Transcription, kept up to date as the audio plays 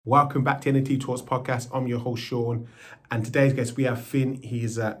Welcome back to NFT Talks podcast. I'm your host, Sean. And today's guest, we have Finn.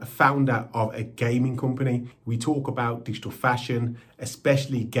 He's a founder of a gaming company. We talk about digital fashion,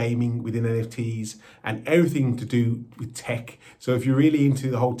 especially gaming within NFTs and everything to do with tech. So if you're really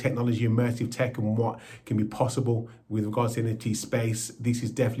into the whole technology, immersive tech and what can be possible with regards to NFT space, this is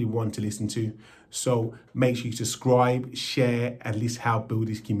definitely one to listen to. So make sure you subscribe, share, and at least help build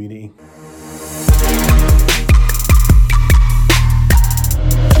this community.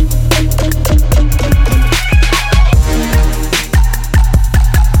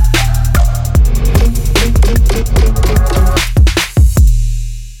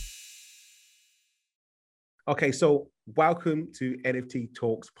 Okay, so welcome to NFT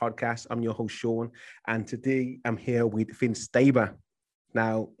Talks podcast. I'm your host, Sean, and today I'm here with Finn Staber.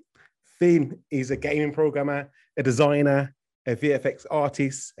 Now, Finn is a gaming programmer, a designer, a VFX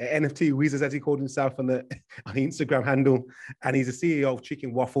artist, an NFT wizard, as he called himself on the Instagram handle, and he's the CEO of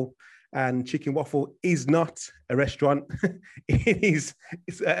Chicken Waffle. And Chicken Waffle is not a restaurant; it's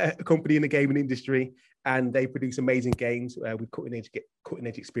a company in the gaming industry, and they produce amazing games with cutting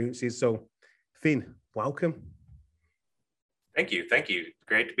edge experiences. So, Finn, welcome. Thank you.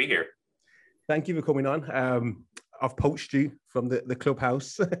 Great to be here. Thank you for coming on. I've poached you from the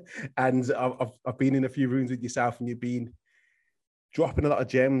clubhouse and I've been in a few rooms with yourself, and you've been dropping a lot of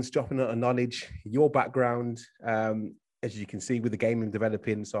gems, dropping a lot of knowledge, your background, as you can see with the gaming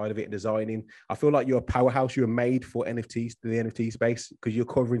developing side of it and designing. I feel like you're a powerhouse. You're made for NFTs, the NFT space, because you're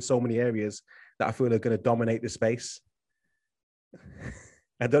covering so many areas that I feel are going to dominate the space.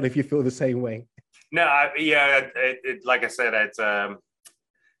 I don't know if you feel the same way. No, like I said, it's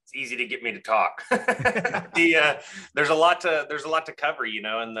easy to get me to talk. There's a lot to cover,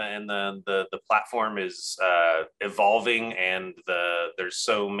 and the platform is evolving, and there's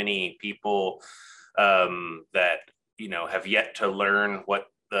so many people that have yet to learn what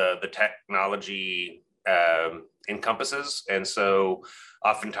the technology encompasses. And so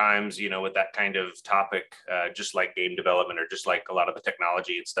oftentimes, with that kind of topic, just like game development or just like a lot of the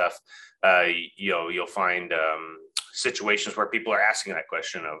technology and stuff, you'll find situations where people are asking that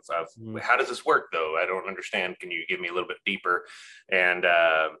question of how does this work though? I don't understand. Can you give me a little bit deeper? And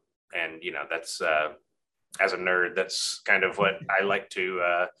that's as a nerd, that's kind of what I like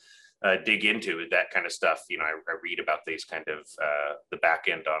to dig into, that kind of stuff. I read about these kind of the back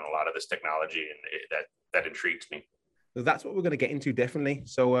end on a lot of this technology, and that intrigues me. So that's what we're going to get into, definitely.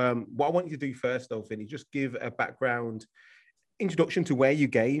 So what I want you to do first, though, Finn, is just give a background introduction to where you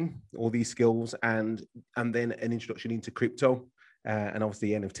gain all these skills, and then an introduction into crypto and obviously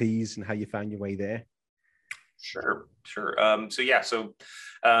NFTs and how you found your way there. Sure. So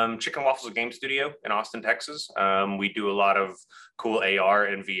Chicken Waffle is a game studio in Austin, Texas. We do a lot of cool AR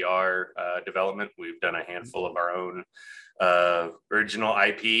and VR development. We've done a handful of our own original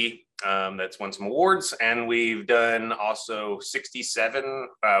IP that's won some awards, and we've done also 67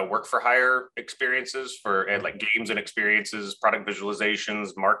 work for hire experiences for like games and experiences, product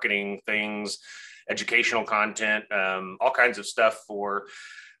visualizations, marketing things, educational content, all kinds of stuff for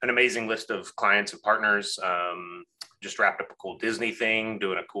an amazing list of clients and partners. Just wrapped up a cool Disney thing,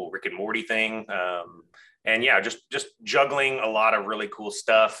 doing a cool Rick and Morty thing. And yeah, just juggling a lot of really cool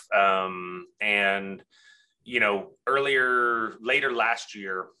stuff. And, later last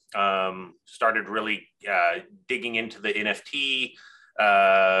year, started really digging into the NFT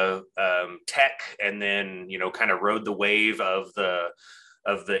tech, and then, kind of rode the wave of the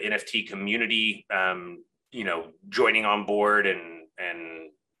NFT community, joining on board and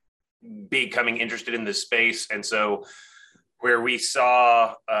becoming interested in this space. And so where we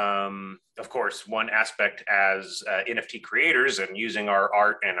saw, of course, one aspect as NFT creators and using our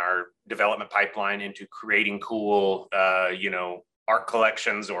art and our development pipeline into creating cool, art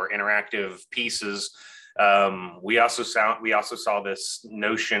collections or interactive pieces. We also saw this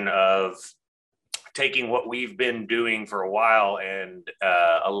notion of taking what we've been doing for a while and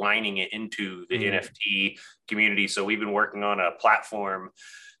aligning it into the NFT community. So we've been working on a platform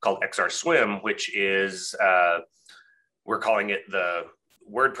called XR Swim, which is, we're calling it the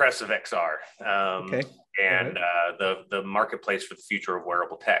WordPress of XR. Okay. And the marketplace for the future of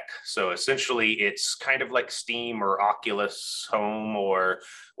wearable tech. So essentially, it's kind of like Steam or Oculus Home or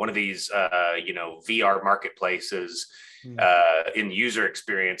one of these, VR marketplaces in user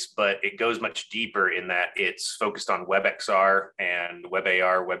experience, but it goes much deeper in that it's focused on WebXR and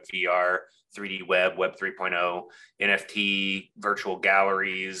WebAR, WebVR, 3D Web, Web 3.0, NFT, virtual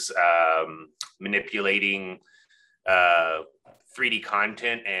galleries, manipulating 3D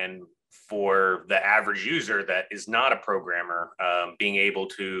content and for the average user that is not a programmer, being able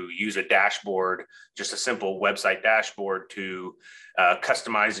to use a dashboard, just a simple website dashboard, to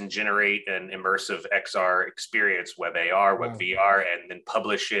customize and generate an immersive XR experience, web AR, web VR, and then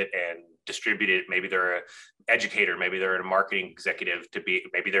publish it and distribute it. Maybe they're an educator, maybe they're a marketing executive,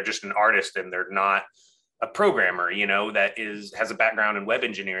 maybe they're just an artist and they're not a programmer, that has a background in web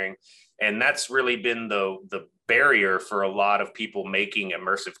engineering. And that's really been the barrier for a lot of people making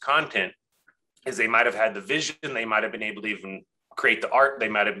immersive content, is they might have had the vision, they might have been able to even create the art, they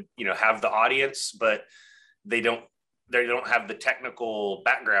might have, have the audience, but they don't have the technical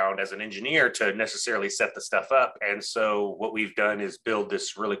background as an engineer to necessarily set the stuff up. And so what we've done is build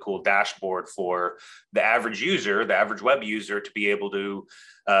this really cool dashboard for the average user, the average web user, to be able to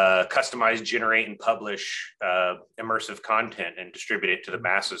customize, generate, and publish immersive content and distribute it to the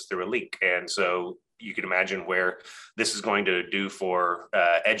masses through a link. And so you can imagine where this is going to do for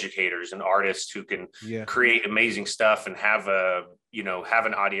educators and artists who can create amazing stuff and have have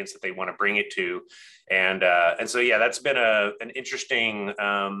an audience that they want to bring it to. And so, that's been an interesting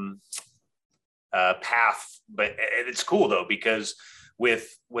path, but it's cool though, because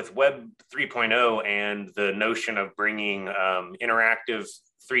with Web 3.0 and the notion of bringing interactive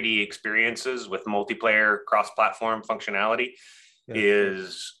 3D experiences with multiplayer cross-platform functionality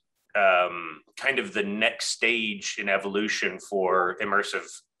is kind of the next stage in evolution for immersive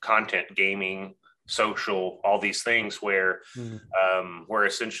content, gaming, social, all these things, where where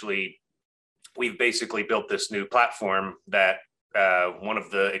essentially we've basically built this new platform that one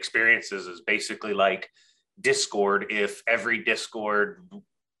of the experiences is basically like Discord, if every Discord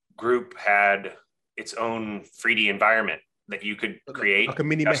group had its own 3D environment that you could create, like a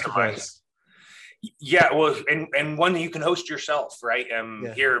mini metaverse. Yeah, well, and one you can host yourself, right?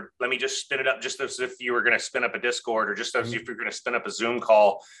 Here, let me just spin it up, just as if you were going to spin up a Discord, or just as if you're going to spin up a Zoom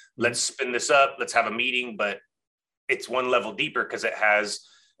call. Let's spin this up. Let's have a meeting, but it's one level deeper because it has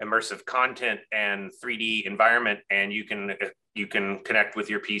immersive content and 3D environment, and you can connect with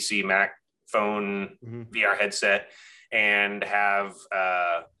your PC, Mac, phone, VR headset, and have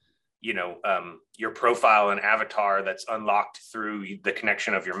your profile and avatar that's unlocked through the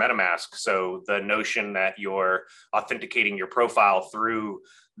connection of your MetaMask. So the notion that you're authenticating your profile through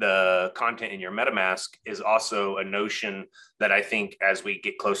the content in your MetaMask is also a notion that I think, as we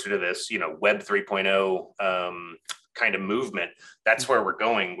get closer to this, Web 3.0 kind of movement, that's where we're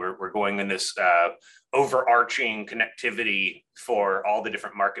going. We're going in this overarching connectivity for all the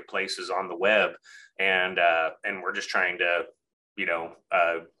different marketplaces on the web, and we're just trying to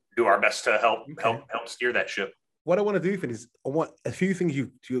do our best to help steer that ship. What I want to do, Finn, is I want a few things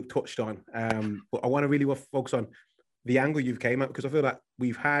you've touched on, but I want to really focus on the angle you've came at, because I feel like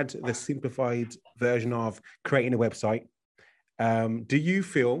we've had the simplified version of creating a website. Do you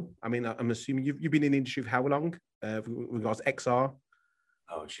feel, I mean, I'm assuming you've been in the industry for how long with regards to XR?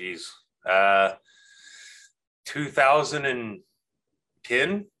 Oh, geez.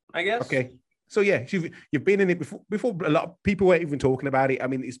 2010, I guess. Okay. So yeah, you've been in it before a lot of people weren't even talking about it. I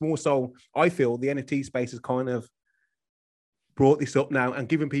mean, it's more so, I feel the NFT space has kind of brought this up now and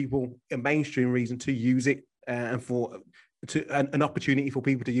given people a mainstream reason to use it, and an opportunity for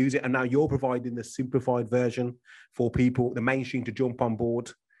people to use it. And now you're providing the simplified version for people, the mainstream, to jump on board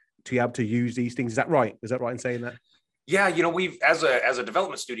to be able to use these things. Is that right? Is that right in saying that? Yeah, we've, as a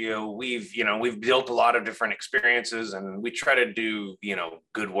development studio, we've built a lot of different experiences, and we try to do,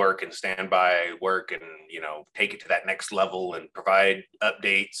 good work and standby work, and, take it to that next level and provide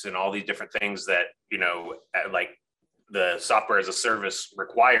updates and all these different things that, like the software as a service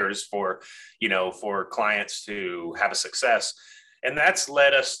requires for clients to have a success. And that's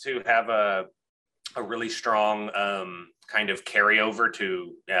led us to have a really strong kind of carryover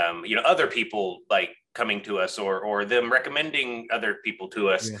to, other people like coming to us, or them recommending other people to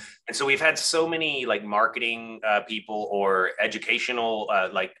us. Yeah. And so we've had so many like marketing people or educational,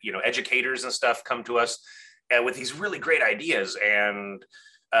 educators and stuff come to us with these really great ideas. And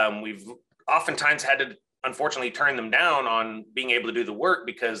we've oftentimes had to, unfortunately, turn them down on being able to do the work,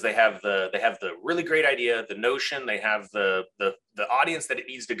 because they have the really great idea, the notion, they have the audience that it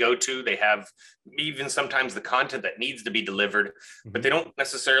needs to go to, they have even sometimes the content that needs to be delivered, but they don't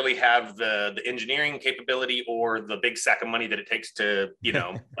necessarily have the engineering capability or the big sack of money that it takes to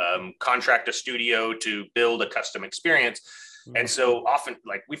contract a studio to build a custom experience. And so often,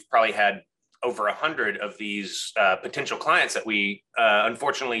 like, we've probably had over 100 of these potential clients that we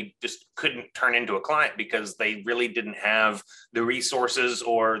unfortunately just couldn't turn into a client because they really didn't have the resources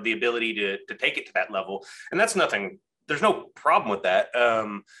or the ability to take it to that level. And that's nothing there's no problem with that.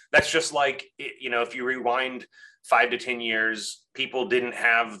 That's just like, you know, if you rewind 5 to 10 years, people didn't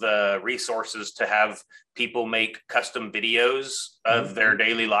have the resources to have people make custom videos of their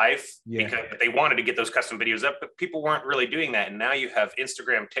daily life because they wanted to get those custom videos up, but people weren't really doing that. And now you have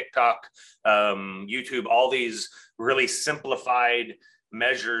Instagram, TikTok, YouTube, all these really simplified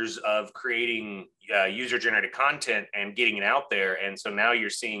measures of creating user-generated content and getting it out there. And so now you're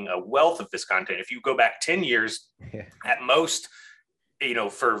seeing a wealth of this content. If you go back 10 years, at most, you know,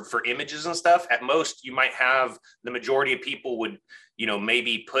 for images and stuff, at most you might have the majority of people would, you know,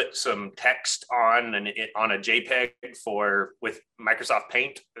 maybe put some text on a JPEG with Microsoft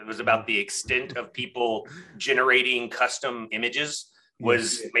Paint. It was about the extent of people generating custom images.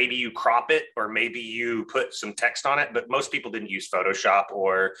 Was maybe you crop it or maybe you put some text on it, but most people didn't use Photoshop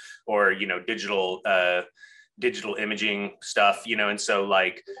or you know, digital imaging stuff, you know. And so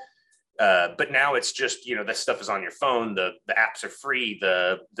like, but now it's just, you know, this stuff is on your phone. The apps are free.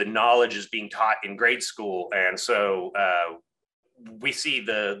 The knowledge is being taught in grade school. And so we see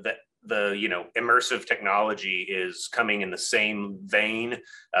the you know, immersive technology is coming in the same vein,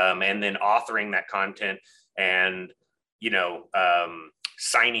 and then authoring that content and, you know,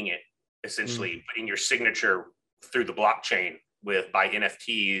 signing it, essentially putting your signature through the blockchain by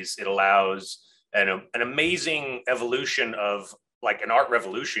NFTs. It allows an amazing evolution of, like, an art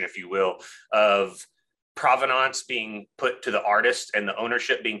revolution, if you will, of provenance being put to the artist and the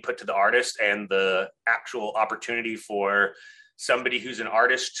ownership being put to the artist, and the actual opportunity for somebody who's an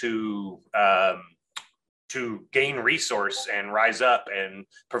artist to gain resource and rise up and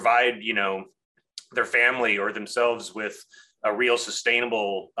provide, you know, their family or themselves with a real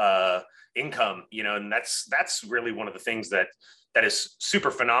sustainable income, you know. And that's really one of the things that is super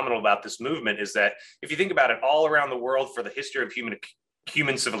phenomenal about this movement, is that if you think about it, all around the world for the history of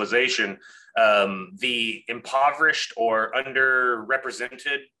human civilization, the impoverished or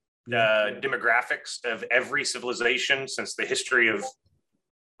underrepresented demographics of every civilization since the history of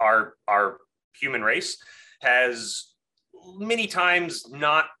our human race has many times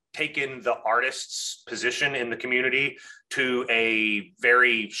not taken the artist's position in the community to a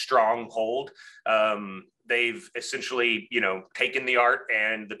very strong hold. They've essentially, you know, taken the art,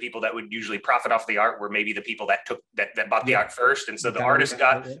 and the people that would usually profit off the art were maybe the people that bought the art first. And so the artist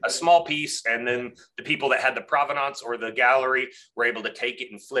got a small piece, and then the people that had the provenance or the gallery were able to take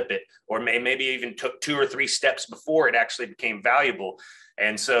it and flip it, or maybe even took 2 or 3 steps before it actually became valuable.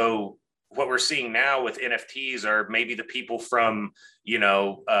 And so what we're seeing now with NFTs are maybe the people from,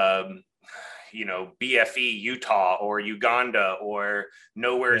 BFE, Utah, or Uganda, or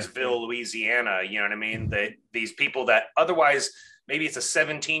Nowheresville, Louisiana. You know what I mean? That these people that otherwise, maybe it's a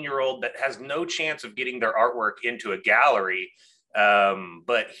 17-year-old that has no chance of getting their artwork into a gallery.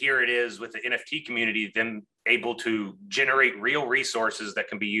 But here it is with the NFT community, them able to generate real resources that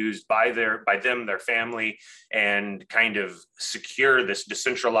can be used by them, their family, and kind of secure this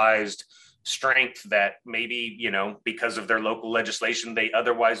decentralized strength that maybe, because of their local legislation, they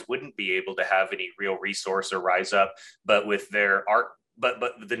otherwise wouldn't be able to have any real resource or rise up. But with their art, but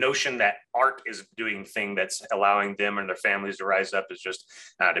the notion that art is doing the thing that's allowing them and their families to rise up is just,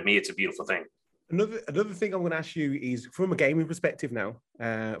 to me, it's a beautiful thing. Another thing I'm going to ask you is, from a gaming perspective now,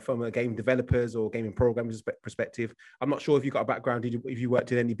 from a game developers or gaming programmers perspective, I'm not sure if you got a background, if you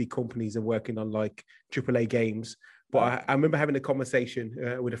worked in any big companies and working on like AAA games, but I remember having a conversation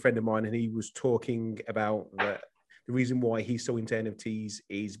with a friend of mine, and he was talking about the reason why he's so into NFTs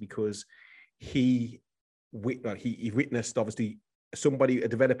is because he witnessed, obviously, a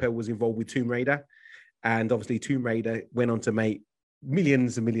developer was involved with Tomb Raider, and obviously Tomb Raider went on to make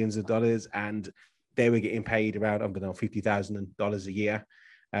millions and millions of dollars, and they were getting paid around, I don't know, $50,000 a year,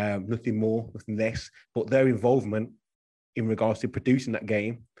 nothing more, nothing less. But their involvement in regards to producing that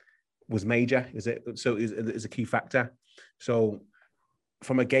game was major. Is a key factor. So,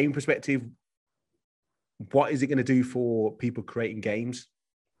 from a game perspective, what is it going to do for people creating games?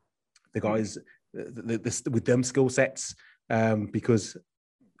 The guys with them skill sets, because,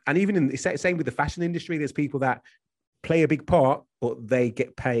 and even in the same with the fashion industry, there's people that play a big part, but they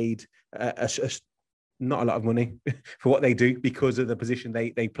get paid not a lot of money for what they do because of the position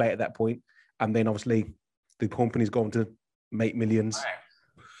they play at that point. And then obviously the company's going to make millions. Right.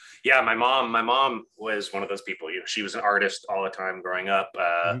 Yeah, my mom was one of those people. She was an artist all the time growing up.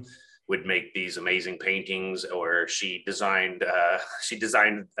 Would make these amazing paintings, or she designed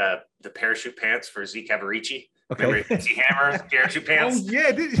the parachute pants for Z Cavaricci. Okay. Remember MC Hammer parachute pants? Oh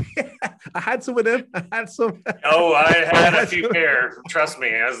yeah, I had some of them. I had some. Oh, I had a few pair. Trust me,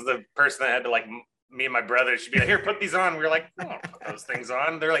 as the person that had to me and my brother, she'd be like, here, put these on. We were like, I don't put those things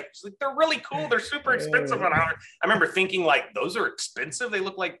on. They're like, she's like, they're really cool. They're super expensive. And I remember thinking like, those are expensive. They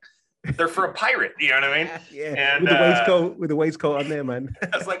look like they're for a pirate. You know what I mean? Yeah. And with the waistcoat on there, man.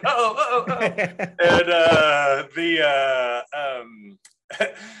 I was like, oh. And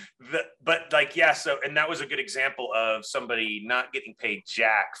but like, yeah, so, and that was a good example of somebody not getting paid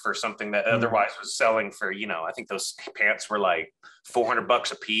jack for something that otherwise was selling for, you know, I think those pants were like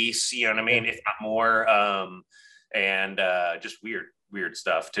 $400 a piece, you know what I mean? If not more. And just weird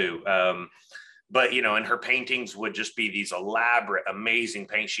stuff too. But, you know, and her paintings would just be these elaborate, amazing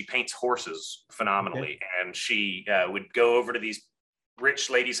paints. She paints horses phenomenally. And she would go over to these rich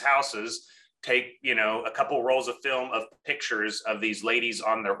ladies' houses, take, you know, a couple rolls of film of pictures of these ladies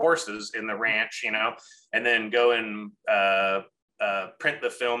on their horses in the ranch, you know, and then go and print the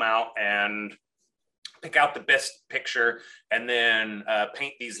film out and pick out the best picture, and then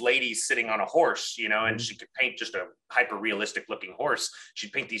paint these ladies sitting on a horse, you know, and she could paint just a hyper realistic looking horse.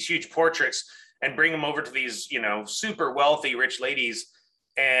 She'd paint these huge portraits and bring them over to these, you know, super wealthy, rich ladies.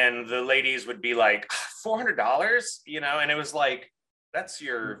 And the ladies would be like, $400, you know, and it was like, that's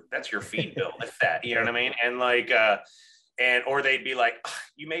your feed bill, if that, you know what I mean? And like, or they'd be like,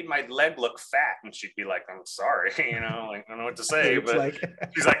 you made my leg look fat. And she'd be like, I'm sorry, you know, like, I don't know what to say, but like...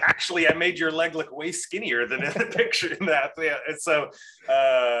 she's like, actually, I made your leg look way skinnier than in the picture in that. Yeah. And so,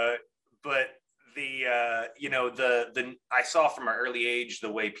 but the, you know, the, I saw from an early age,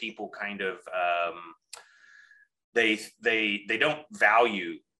 the way people kind of, they don't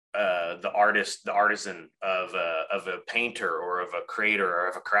value the artist, the artisan of a painter or of a creator or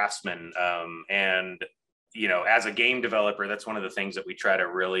of a craftsman. And, you know, as a game developer, that's one of the things that we try to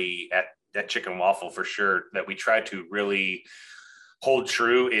really, at Chicken Waffle for sure, that we try to really hold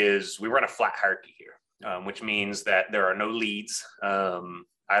true is we run a flat hierarchy here, which means that there are no leads.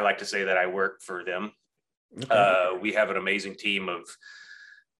 I like to say that I work for them. We have an amazing team of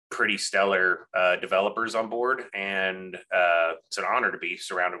pretty stellar developers on board, and it's an honor to be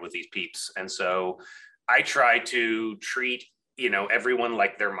surrounded with these peeps. And so I try to treat, you know, everyone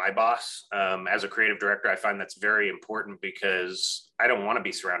like they're my boss. As a creative director, I find that's very important, because I don't want to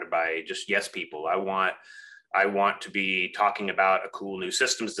be surrounded by just yes people. I want to be talking about a cool new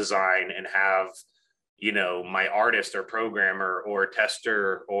systems design and have, you know, my artist or programmer or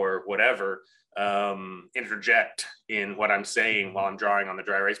tester or whatever interject in what I'm saying while I'm drawing on the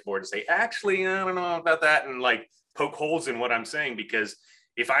dry erase board and say, actually, I don't know about that, and like poke holes in what I'm saying. Because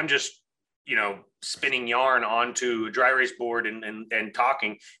if I'm just, you know, spinning yarn onto a dry erase board and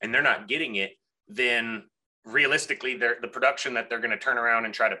talking, and they're not getting it, then realistically, the production that they're going to turn around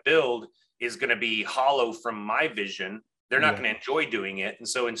and try to build is going to be hollow from my vision. They're not going to enjoy doing it. And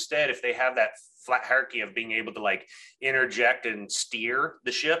so instead, if they have that flat hierarchy of being able to like interject and steer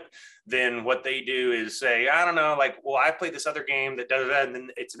the ship, then what they do is say, I don't know, like, well, I played this other game that does that. And then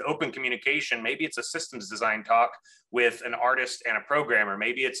it's an open communication. Maybe it's a systems design talk with an artist and a programmer.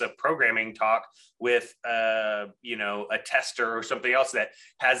 Maybe it's a programming talk with, you know, a tester or something else that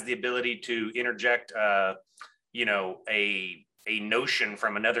has the ability to interject, you know, a notion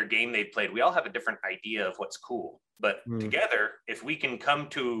from another game they played. We all have a different idea of what's cool. But together, if we can come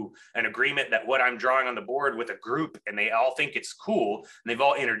to an agreement that what I'm drawing on the board with a group and they all think it's cool and they've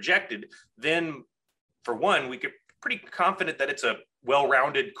all interjected, then for one, we could pretty confident that it's a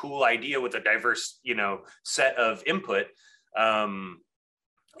well-rounded, cool idea with a diverse, you know, set of input.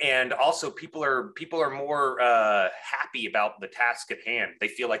 And also people are more happy about the task at hand. They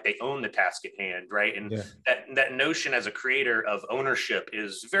feel like they own the task at hand, right? And that notion as a creator of ownership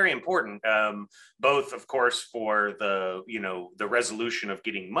is very important, both of course for the, you know, the resolution of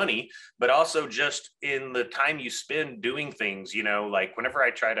getting money, but also just in the time you spend doing things. You know, like whenever I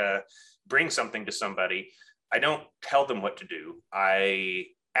try to bring something to somebody, I don't tell them what to do. I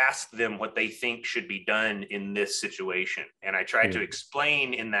ask them what they think should be done in this situation. And I try to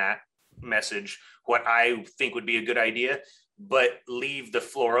explain in that message what I think would be a good idea, but leave the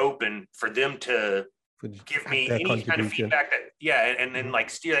floor open for them to give me any kind of feedback that, and then like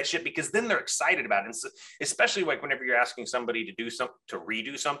steer that shit, because then they're excited about it. And so, especially like whenever you're asking somebody to do something, to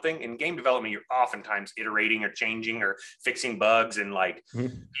redo something in game development, you're oftentimes iterating or changing or fixing bugs, and like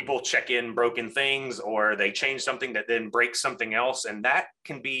people check in broken things, or they change something that then breaks something else. And that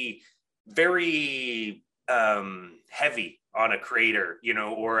can be very heavy on a creator, you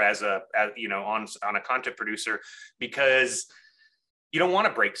know, or as you know, on a content producer, because you don't want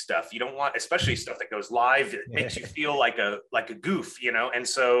to break stuff. You don't want, especially stuff that goes live, it makes you feel like a goof, you know? And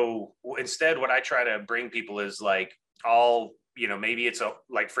so instead, what I try to bring people is like, you know, maybe it's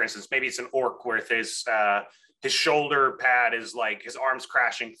like, for instance, maybe it's an orc where there's his shoulder pad is like his arm's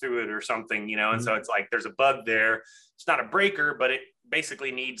crashing through it or something, you know? And so it's like, there's a bug there. It's not a breaker, but it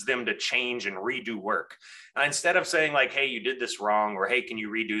basically needs them to change and redo work. Instead of saying like, hey, you did this wrong, or hey, can you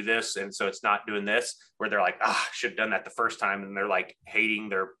redo this? And so it's not doing this, where they're like, should have done that the first time. And they're like hating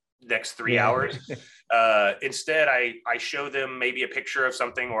their next 3 hours. Instead, I show them maybe a picture of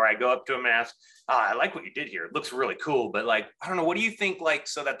something, or I go up to them and ask, I like what you did here. It looks really cool, but like, I don't know, what do you think, like,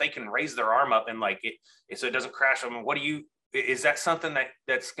 so that they can raise their arm up and like it so it doesn't crash them? Is that something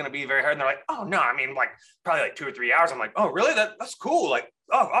that's going to be very hard? And they're like, oh no, I mean, like probably like 2 or 3 hours. I'm like, oh really? That's cool. Like,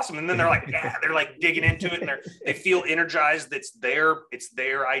 oh, awesome. And then they're like, yeah, they're like digging into it, and they feel energized. It's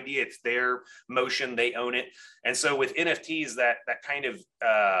their idea. It's their motion. They own it. And so with NFTs, that kind of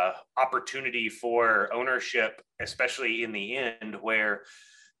opportunity for ownership, especially in the end, where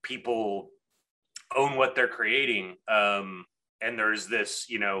people own what they're creating, and there's this,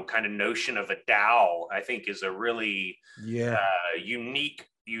 you know, kind of notion of a DAO, I think is a really unique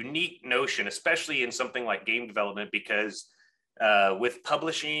notion, especially in something like game development, because with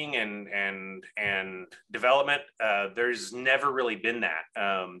publishing and development, there's never really been that.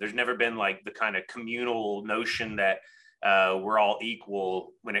 There's never been like the kind of communal notion that we're all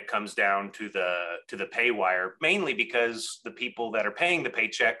equal when it comes down to the pay wire, mainly because the people that are paying the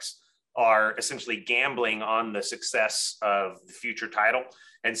paychecks are essentially gambling on the success of the future title.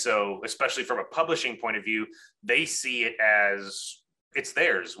 And so, especially from a publishing point of view, they see it as it's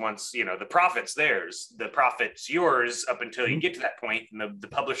theirs. Once, you know, the profit's theirs, the profit's yours up until you get to that point. And the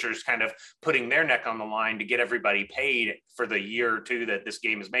publisher's kind of putting their neck on the line to get everybody paid for the year or two that this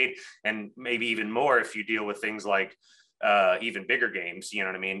game is made. And maybe even more if you deal with things like even bigger games, you know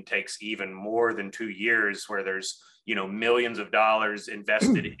what I mean? It takes even more than 2 years, where there's, you know, millions of dollars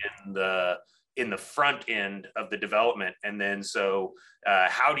invested in the front end of the development. And then so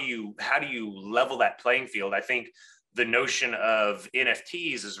how do you level that playing field? I think the notion of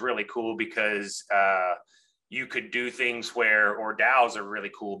NFTs is really cool, because you could do things where, or DAOs are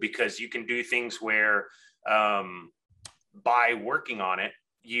really cool because you can do things where by working on it,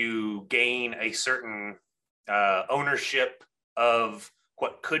 you gain a certain ownership of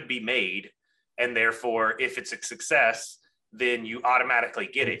what could be made. And therefore, if it's a success, then you automatically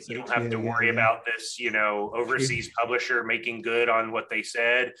get it. You don't have to worry about this, you know, overseas publisher making good on what they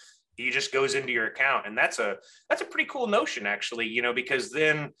said. It just goes into your account. And that's a pretty cool notion, actually, you know, because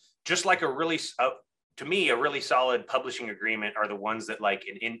then just like to me, a really solid publishing agreement are the ones that like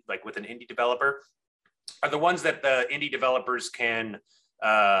with an indie developer are the ones that the indie developers can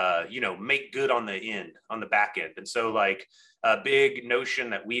you know, make good on the back end. And so like a big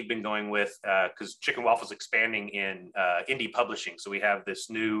notion that we've been going with, because Chicken Waffle's expanding in indie publishing. So we have this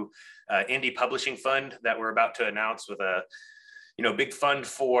new indie publishing fund that we're about to announce, with a, you know, big fund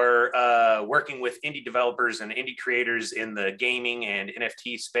for working with indie developers and indie creators in the gaming and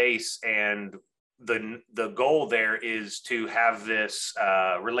NFT space. And the goal there is to have this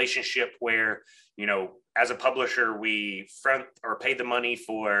relationship where, you know, as a publisher, we front or pay the money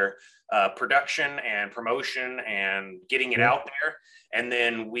for production and promotion and getting it out there. And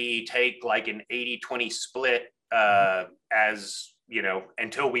then we take like an 80-20 split as, you know,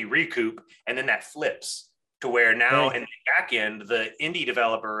 until we recoup. And then that flips to where now in the back end, the indie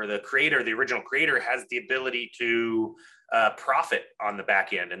developer, the creator, the original creator has the ability to profit on the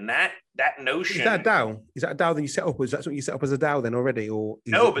back end. And that notion— Is that a DAO? Is that a DAO that you set up? Was that what you set up as a DAO then already? Or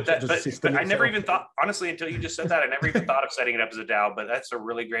no, but I never even thought, honestly, until you just said that, I never even thought of setting it up as a DAO. But that's a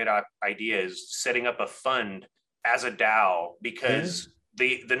really great idea, is setting up a fund as a DAO, because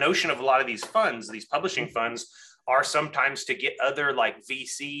the notion of a lot of these funds, these publishing funds, are sometimes to get other like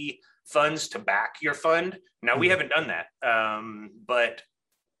VC funds to back your fund. Now we haven't done that,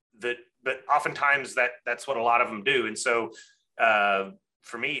 but oftentimes that's what a lot of them do. And so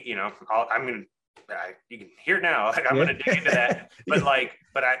for me, you know, you can hear it now. I'm going to dig into that.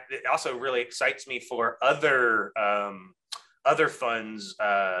 It also really excites me for other funds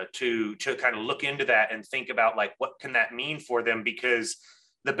to kind of look into that and think about like, what can that mean for them? Because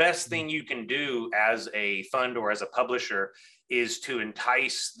the best thing you can do as a fund or as a publisher is to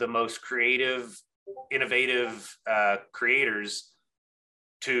entice the most creative, innovative creators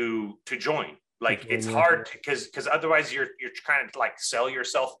to join. Like, it's hard because otherwise you're trying to like sell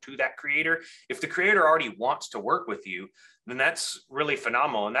yourself to that creator. If the creator already wants to work with you, then that's really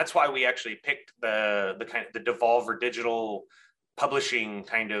phenomenal. And that's why we actually picked the Devolver Digital publishing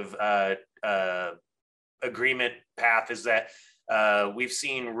kind of agreement path, is that we've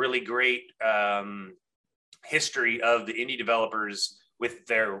seen really great history of the indie developers with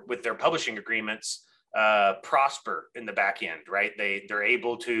their publishing agreements prosper in the back end, right? They're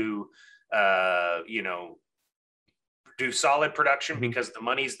able to do solid production Mhm. because the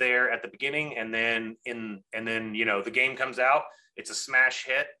money's there at the beginning, and then the game comes out, it's a smash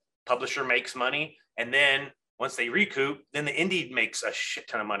hit, publisher makes money, and then once they recoup, then the indie makes a shit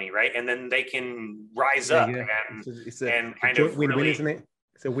ton of money, right? And then they can rise Yeah, up yeah. and It's a kind joint of win-win, really, isn't it?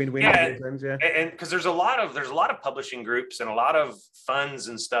 It's a win-win in yeah. both ends, yeah. And because there's a lot of publishing groups and a lot of funds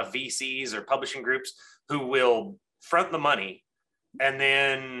and stuff, VCs or publishing groups, who will front the money, and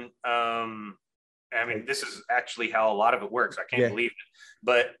then I mean, this is actually how a lot of it works. I can't Yeah. believe it.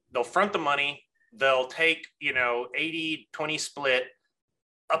 But they'll front the money. They'll take, 80-20 split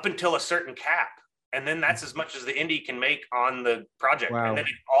up until a certain cap. And then that's as much as the indie can make on the project. Wow. And then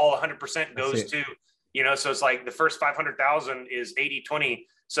it all 100% That's goes it. to, so it's like the first 500,000 is 80-20.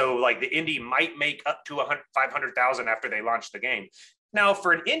 So like the indie might make up to 500,000 after they launch the game. Now,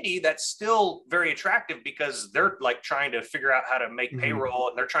 for an indie, that's still very attractive because they're like trying to figure out how to make Mhm. payroll,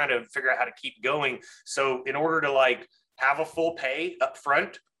 and they're trying to figure out how to keep going. So in order to like have a full pay up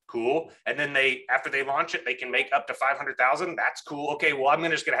front, cool. And then after they launch it, they can make up to 500,000. That's cool. Okay, well, I'm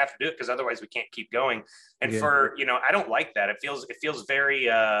just gonna have to do it because otherwise we can't keep going. And Yeah. for I don't like that. It feels very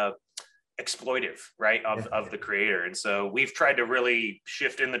exploitive, right, of the creator. And so we've tried to really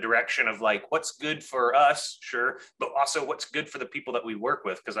shift in the direction of like what's good for us, sure, but also what's good for the people that we work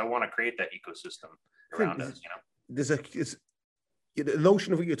with, because I want to create that ecosystem around us. There's the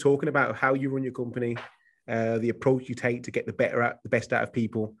notion of what you're talking about, how you run your company, the approach you take to get the best out of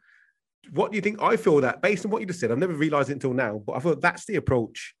people. What do you think? I feel that based on what you just said, I've never realized it until now, but I thought that's the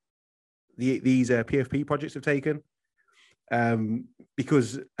approach these PFP projects have taken.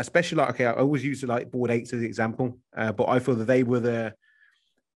 Because especially like, okay, I always use like Bored Apes as an example, but I feel that they were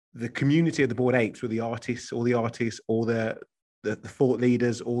the community of the Bored Apes were the artists, all the thought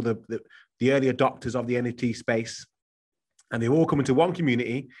leaders, all the early adopters of the NFT space, and they all come into one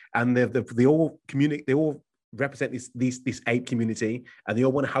community, and they all represent this ape community, and they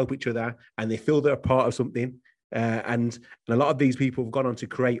all want to help each other, and they feel they're a part of something. And a lot of these people have gone on to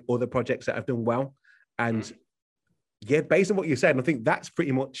create other projects that have done well, and yeah, based on what you said, I think that's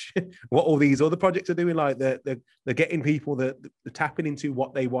pretty much what all these other projects are doing. Like they're getting people that they're tapping into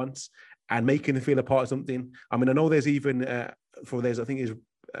what they want and making them feel a part of something. I mean, I know there's even I think is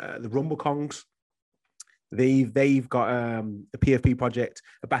the Rumble Kongs. They've got a PFP project,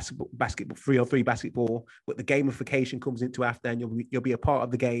 a basketball 3-on-3 basketball, but the gamification comes into after, and you'll be a part of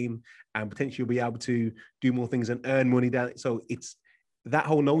the game, and potentially you'll be able to do more things and earn money down. So it's that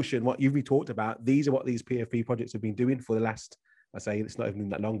whole notion, what you've talked about, these are what these PFP projects have been doing for the last, I say it's not even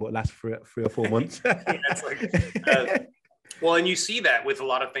that long, but last 3 or 4 months. Well, and you see that with a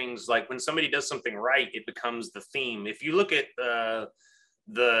lot of things, like when somebody does something right, it becomes the theme. If you look at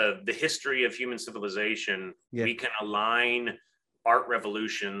the history of human civilization, we can align art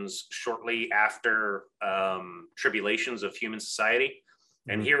revolutions shortly after tribulations of human society.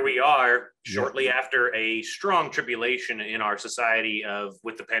 And here we are shortly after a strong tribulation in our society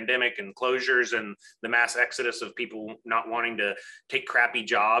with the pandemic and closures and the mass exodus of people not wanting to take crappy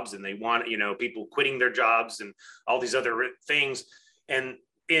jobs, and they want, people quitting their jobs and all these other things. And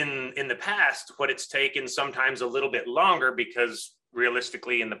in the past, what it's taken sometimes a little bit longer, because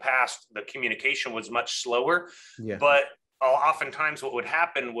realistically in the past, the communication was much slower, but oftentimes what would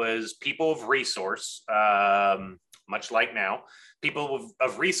happen was people of resource, much like now, people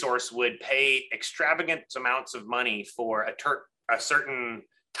of resource would pay extravagant amounts of money for a certain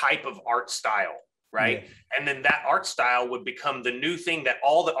type of art style, right? And then that art style would become the new thing that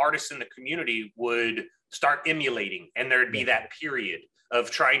all the artists in the community would start emulating. And there'd be that period of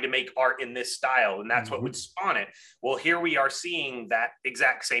trying to make art in this style. And that's what would spawn it. Well, here we are seeing that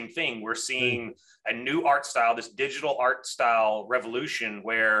exact same thing. We're seeing a new art style, this digital art style revolution,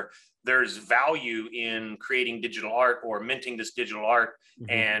 where there's value in creating digital art or minting this digital art,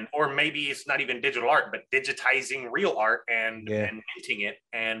 or maybe it's not even digital art, but digitizing real art and minting it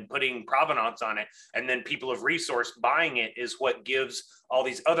and putting provenance on it. And then people of resource buying it is what gives all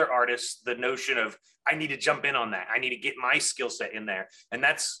these other artists the notion of, I need to jump in on that. I need to get my skill set in there. And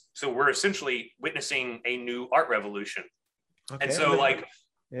so we're essentially witnessing a new art revolution. And so I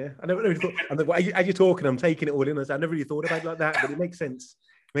never really thought, as you're talking, I'm taking it all in. I never really thought about it like that, but it makes sense.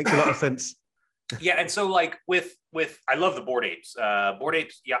 Makes a lot of sense. Yeah, and so like with I love the Bored Apes. Bored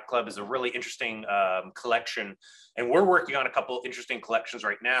Apes Yacht Club is a really interesting collection, and we're working on a couple of interesting collections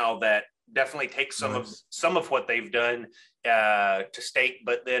right now that definitely take some of what they've done to state,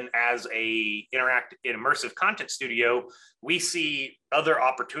 but then as a immersive content studio, we see other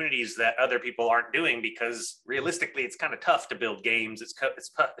opportunities that other people aren't doing, because realistically, it's kind of tough to build games.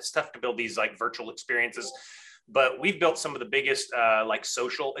 It's tough to build these like virtual experiences. but we've built some of the biggest like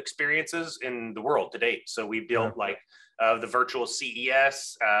social experiences in the world to date. So we built like the virtual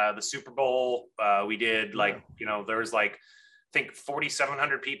CES, the Super Bowl. We did like, you know, there was like, I think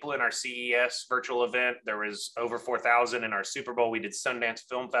 4,700 people in our CES virtual event. There was over 4,000 in our Super Bowl. We did Sundance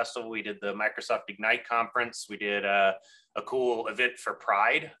Film Festival. We did the Microsoft Ignite conference. We did a cool event for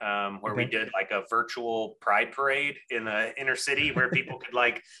Pride, where we did like a virtual Pride parade in the inner city where people could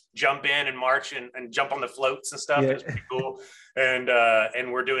like jump in and march and jump on the floats and stuff. It's pretty cool. And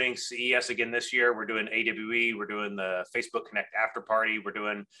we're doing CES again this year. We're doing AWE. We're doing the Facebook Connect after party. We're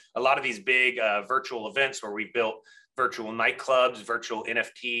doing a lot of these big virtual events where we built virtual nightclubs, virtual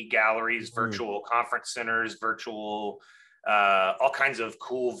NFT galleries, virtual conference centers, virtual, all kinds of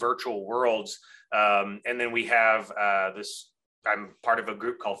cool virtual worlds. And then we have I'm part of a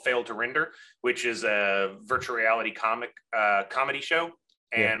group called Fail to Render, which is a virtual reality comedy show.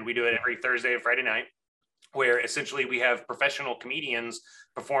 And we do it every Thursday and Friday night, where essentially we have professional comedians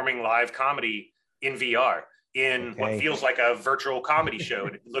performing live comedy in VR. In what feels like a virtual comedy show.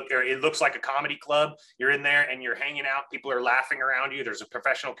 It looks like a comedy club. You're in there and you're hanging out. People are laughing around you. There's a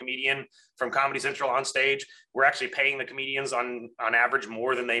professional comedian from Comedy Central on stage. We're actually paying the comedians on average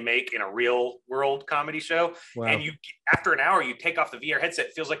more than they make in a real world comedy show. Wow. And you, after an hour, you take off the VR headset.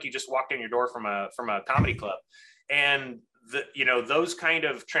 It feels like you just walked in your door from a comedy club. And those kind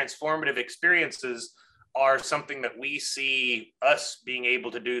of transformative experiences are something that we see us being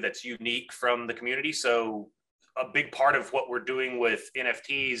able to do that's unique from the community. So a big part of what we're doing with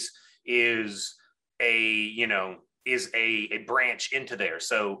NFTs is a branch into there.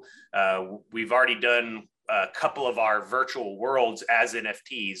 So we've already done a couple of our virtual worlds as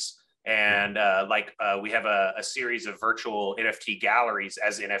NFTs. And we have a series of virtual NFT galleries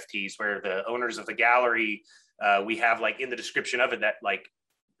as NFTs, where the owners of the gallery, we have like in the description of it that like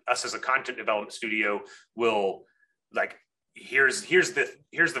us as a content development studio will like, here's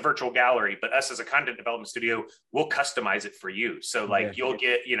the virtual gallery, but us as a content development studio will customize it for you. So like you'll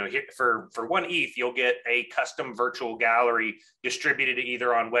get, for 1 ETH, you'll get a custom virtual gallery distributed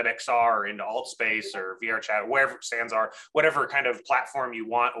either on WebXR or into Altspace or VRChat, wherever Sans are, whatever kind of platform you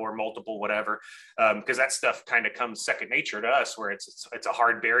want, or multiple, whatever. Because that stuff kind of comes second nature to us, where it's a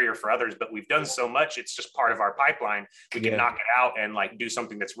hard barrier for others, but we've done so much, it's just part of our pipeline. We can knock it out and like do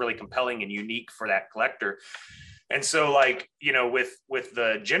something that's really compelling and unique for that collector. And so like, with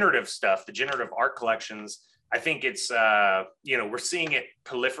the generative stuff, the generative art collections, I think it's, we're seeing it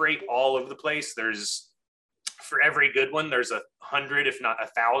proliferate all over the place. There's, for every good one, there's 100, if not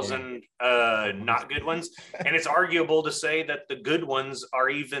 1,000, not good ones. And it's arguable to say that the good ones are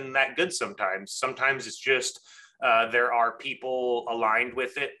even that good sometimes. Sometimes it's just, there are people aligned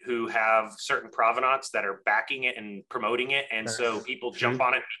with it who have certain provenance that are backing it and promoting it. And so people jump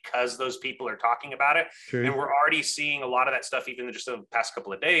on it because those people are talking about it. And we're already seeing a lot of that stuff, even just in the past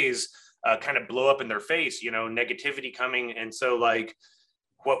couple of days, kind of blow up in their face, negativity coming. And so like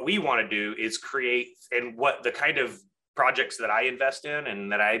what we want to do is create, and what the kind of projects that I invest in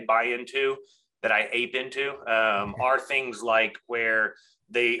and that I buy into, that I ape into, are things like where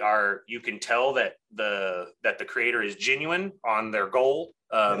you can tell that the creator is genuine on their goal.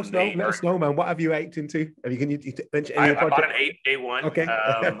 Let us know, man. What have you aped into? Have you mention any I bought an ape day one. Okay.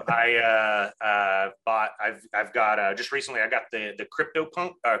 I've got just recently I got the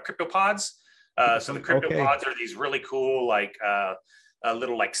CryptoPods. So the CryptoPods are these really cool like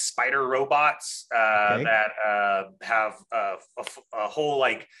little like spider robots that have a whole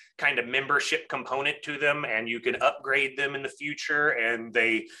like kind of membership component to them, and you can upgrade them in the future, and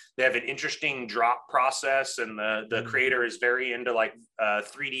they have an interesting drop process, and the creator is very into like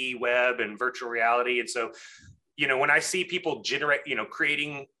 3D web and virtual reality. And so when I see people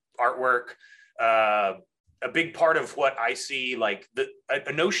creating artwork, a big part of what I see, like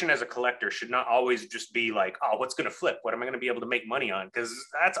a notion as a collector should not always just be like, oh, what's going to flip? What am I going to be able to make money on? Because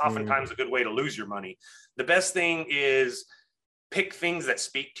that's oftentimes a good way to lose your money. The best thing is pick things that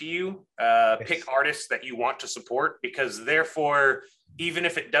speak to you, pick artists that you want to support, because therefore, even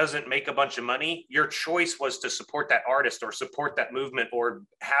if it doesn't make a bunch of money, your choice was to support that artist or support that movement or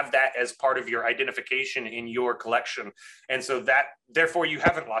have that as part of your identification in your collection. And so that, therefore, you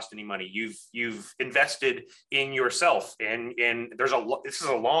haven't lost any money. You've invested in yourself, and this is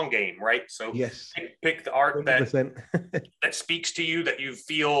a long game, right? So pick the art that speaks to you, that you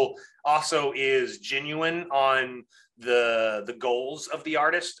feel also is genuine on the goals of the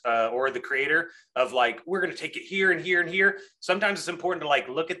artist or the creator, of like, we're going to take it here and here and here. Sometimes it's important to like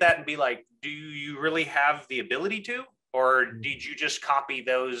look at that and be like, do you really have the ability to, or did you just copy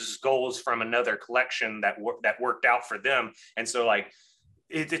those goals from another collection that worked out for them? And so like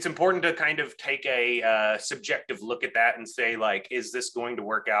it's important to kind of take a subjective look at that and say, like, is this going to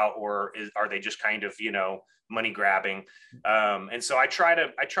work out, or are they just kind of, money grabbing? And so I try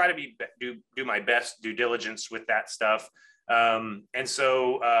to do my best due diligence with that stuff. And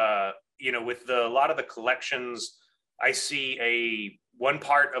so, with a lot of the collections, I see one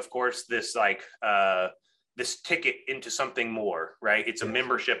part, of course, this like this ticket into something more, right? It's a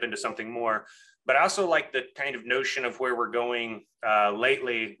membership into something more. But I also like the kind of notion of where we're going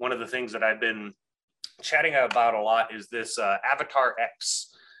lately. One of the things that I've been chatting about a lot is this Avatar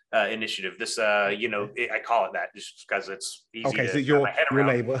X initiative. This, I call it that just because it's easy to so get my head around.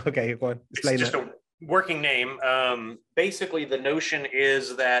 Label. Okay, go on. Explain it's just a working name. Basically, the notion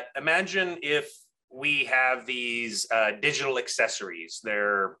is that imagine if we have these digital accessories.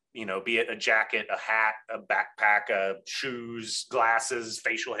 They're, be it a jacket, a hat, a backpack, shoes, glasses,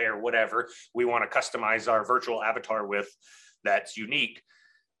 facial hair, whatever we want to customize our virtual avatar with that's unique.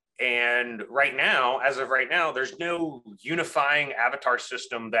 And as of right now, there's no unifying avatar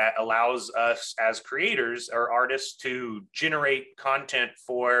system that allows us as creators or artists to generate content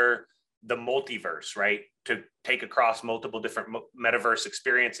for the multiverse, right? To take across multiple different metaverse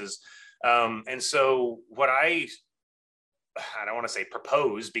experiences. And so what I don't want to say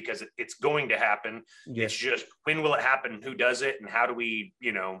propose, because it's going to happen. Yes. It's just, when will it happen? Who does it? And how do we,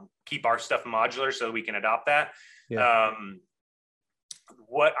 keep our stuff modular so we can adopt that? Yeah.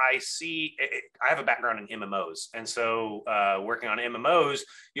 What I see, I have a background in MMOs. And so working on MMOs,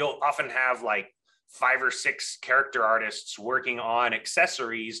 you'll often have like 5 or 6 character artists working on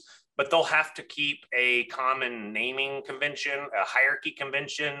accessories, but they'll have to keep a common naming convention, a hierarchy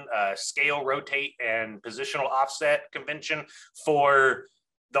convention, a scale, rotate, and positional offset convention for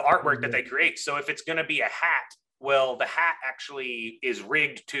the artwork that they create. So if it's going to be a hat, well, the hat actually is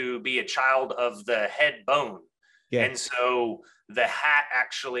rigged to be a child of the head bone. Yeah. And so the hat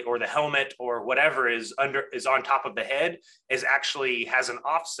actually, or the helmet or whatever is on top of the head, has an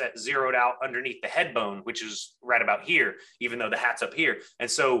offset zeroed out underneath the head bone, which is right about here, even though the hat's up here.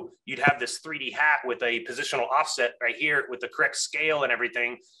 And so you'd have this 3D hat with a positional offset right here with the correct scale and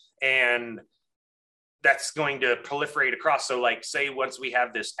everything. And that's going to proliferate across. So like, say once we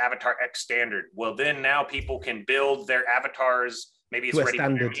have this Avatar X standard, well, then now people can build their avatars. Maybe it's ready for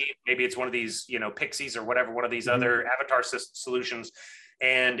me. Maybe it's one of these, Pixies or whatever, one of these other avatar solutions.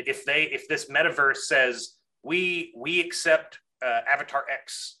 And if this metaverse says we accept Avatar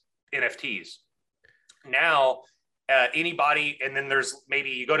X NFTs, now anybody, and then there's maybe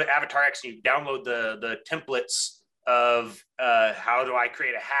you go to Avatar X and you download the templates of how do I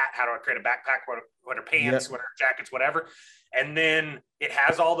create a hat, how do I create a backpack, what are pants, what are jackets, whatever. And then it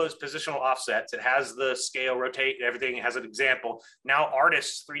has all those positional offsets. It has the scale, rotate, everything. It has an example. Now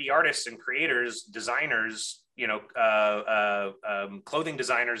artists, 3D artists and creators, designers, clothing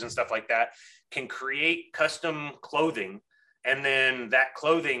designers and stuff like that can create custom clothing. And then that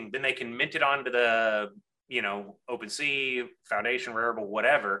clothing, then they can mint it onto the, OpenSea, Foundation, Rarible,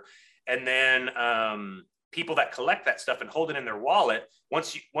 whatever. And then people that collect that stuff and hold it in their wallet,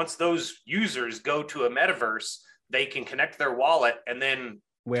 once those users go to a metaverse, they can connect their wallet and then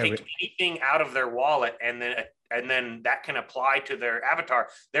take anything out of their wallet, and then that can apply to their avatar.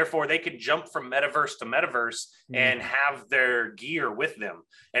 Therefore, they could jump from metaverse to metaverse and have their gear with them.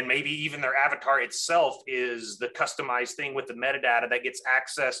 And maybe even their avatar itself is the customized thing with the metadata that gets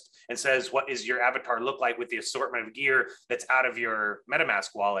accessed and says, what is your avatar look like with the assortment of gear that's out of your MetaMask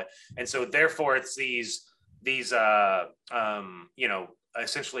wallet? And so therefore it's these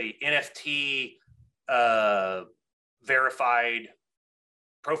essentially NFT verified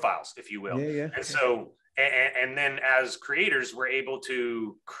profiles, if you will. And so and then as creators, we're able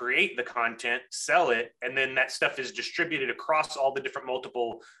to create the content, sell it, and then that stuff is distributed across all the different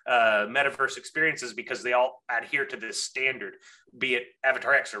multiple metaverse experiences, because they all adhere to this standard, be it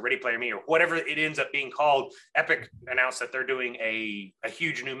Avatar X or Ready Player Me or whatever it ends up being called. Epic announced that they're doing a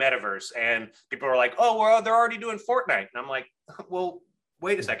huge new metaverse, and people are like, oh, well, they're already doing Fortnite. And I'm like, well,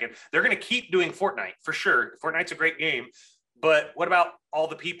 wait a second. They're going to keep doing Fortnite for sure. Fortnite's a great game. But what about all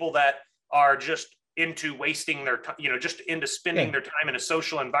the people that are just into wasting their time, just into spending their time in a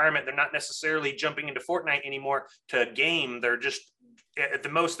social environment? They're not necessarily jumping into Fortnite anymore to game. They're just, at the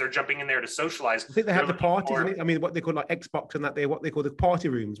most, they're jumping in there to socialize. I think they have the parties, isn't it? I mean, what they call like Xbox and that, what they call the party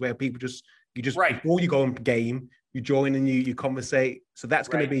rooms, where people just before you go and game, you join and you conversate. So that's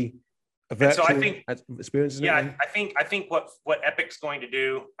going to be a virtual experience. Yeah, I think what Epic's going to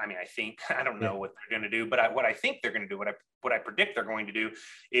do. I mean, I don't know what they're going to do, but what I think they're going to do, what I predict they're going to do,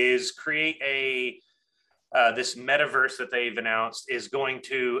 is create this metaverse that they've announced is going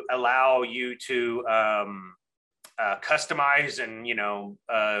to allow you to customize and,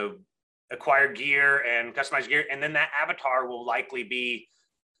 acquire gear and customize gear. And then that avatar will likely be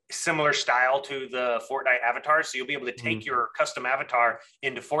similar style to the Fortnite avatar. So you'll be able to take your custom avatar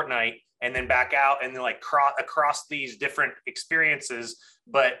into Fortnite and then back out and then like across these different experiences,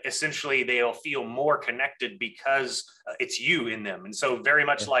 but essentially they'll feel more connected because it's you in them. And so very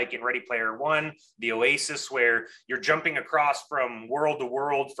much like in Ready Player One, the Oasis, where you're jumping across from world to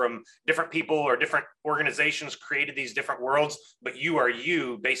world, from different people or different organizations created these different worlds, but you are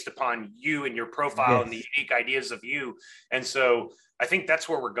you based upon you and your profile and the unique ideas of you. And so I think that's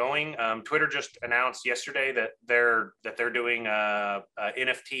where we're going. Twitter just announced yesterday that they're doing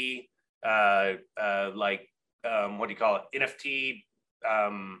NFT, what do you call it? NFT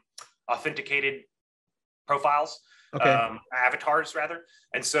authenticated profiles, avatars rather.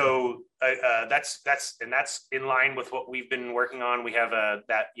 And so that's in line with what we've been working on. We have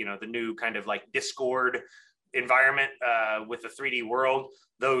the new kind of like Discord environment with the 3D world.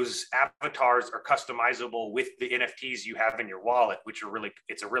 Those avatars are customizable with the NFTs you have in your wallet, which are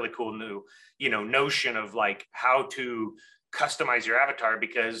it's a really cool new, notion of like how to customize your avatar,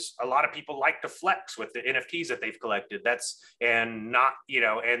 because a lot of people like to flex with the NFTs that they've collected. And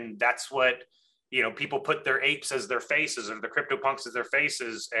that's what, people put their apes as their faces or their CryptoPunks as their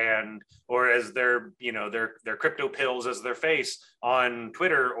faces or as their crypto pills as their face on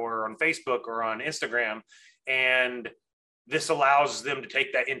Twitter or on Facebook or on Instagram. And this allows them to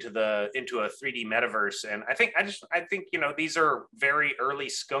take that into a 3D metaverse. And I think, these are very early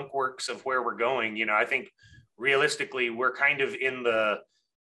skunk works of where we're going. I think realistically, we're kind of in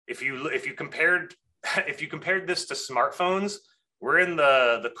if you compared this to smartphones, we're in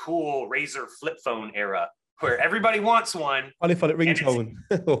the cool Razr flip phone era where everybody wants one. Only for the ringtone.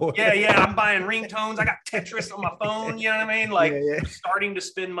 Yeah, I'm buying ringtones. I got Tetris on my phone. You know what I mean? Like, we're starting to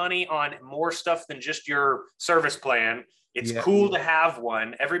spend money on more stuff than just your service plan. It's cool to have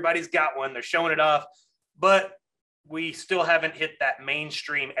one. Everybody's got one. They're showing it off, but we still haven't hit that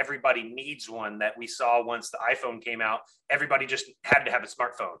mainstream everybody needs one that we saw once the iPhone came out. Everybody just had to have a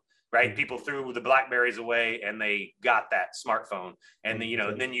smartphone, right? People threw the Blackberries away and they got that smartphone. And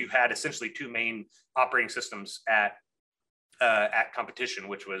then, then you had essentially two main operating systems at competition,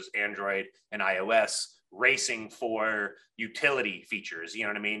 which was Android and iOS, racing for utility features. You know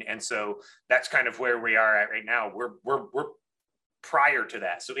what I mean? And so that's kind of where we are at right now. We're prior to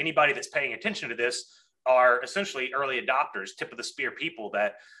that. So anybody that's paying attention to this are essentially early adopters, tip of the spear people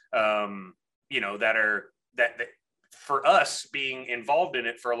that that for us being involved in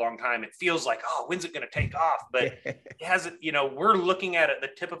it for a long time, it feels like, oh, when's it going to take off? But it hasn't. We're looking at it the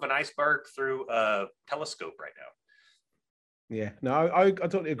tip of an iceberg through a telescope right now. Yeah, no, I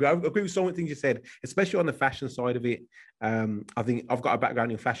totally agree. I agree with so many things you said, especially on the fashion side of it. I think I've got a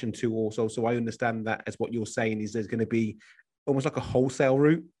background in fashion too also, so I understand that as what you're saying is there's going to be almost like a wholesale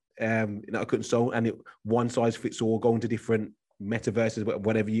route. And one size fits all, going to different metaverses,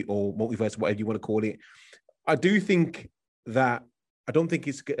 whatever or multiverse, whatever you want to call it. I do think that I don't think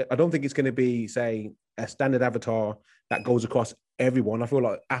it's going to be, say, a standard avatar that goes across everyone. I feel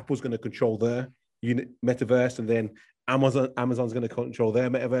like Apple's going to control their metaverse, and then Amazon's going to control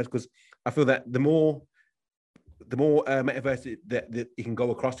their metaverse, because I feel that the more metaverse that you can go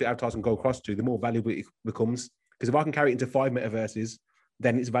across to, avatars can go across to, the more valuable it becomes. Because if I can carry it into 5 metaverses,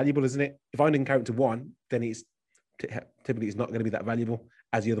 then it's valuable, isn't it? If I didn't carry it to 1, then it's typically it's not going to be that valuable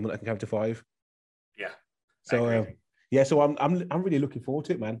as the other one that can carry to 5. Yeah. So so I'm really looking forward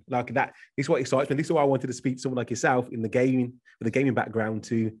to it, man. Like that, this is what excites me. This is why I wanted to speak to someone like yourself in the gaming, with a gaming background,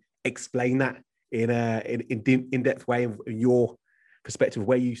 to explain that in in-depth way of your perspective,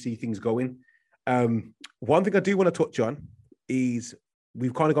 where you see things going. One thing I do want to touch on is,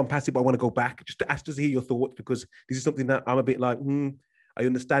 we've kind of gone past it, but I want to go back just to hear your thoughts, because this is something that I'm a bit like, I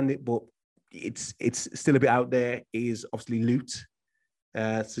understand it, but it's still a bit out there, is obviously loot.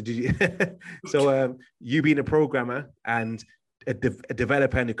 So did you? So you being a programmer and a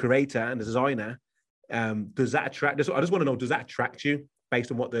developer and a creator and a designer, does that attract? I just want to know, does that attract you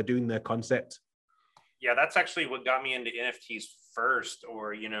based on what they're doing, their concept? Yeah, that's actually what got me into NFTs first,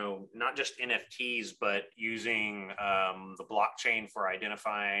 or not just NFTs, but using the blockchain for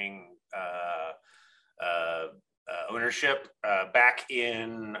identifying ownership back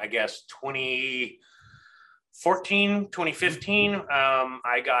in, I guess, 2014, 2015.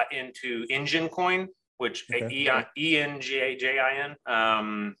 I got into Enjin Coin, which ENJIN.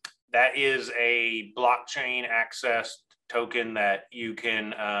 That is a blockchain access token that you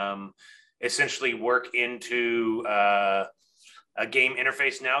can essentially work into a game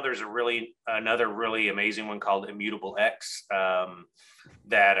interface. Now there's another really amazing one called Immutable X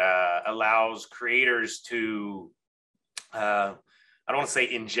that allows creators to I don't want to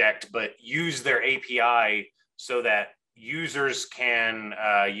say inject, but use their API so that users can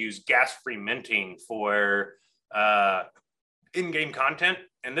use gas-free minting for in-game content.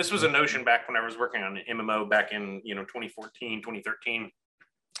 And this was a notion back when I was working on an MMO back in 2014, 2013,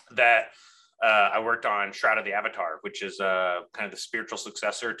 that I worked on Shroud of the Avatar, which is kind of the spiritual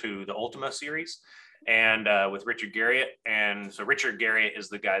successor to the Ultima series, and with Richard Garriott. And so Richard Garriott is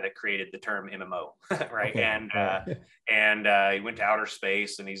the guy that created the term MMO, right? Okay. And he went to outer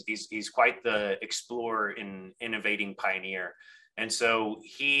space, and he's quite the explorer and innovating pioneer. And so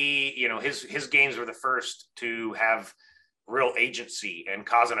he, his games were the first to have real agency and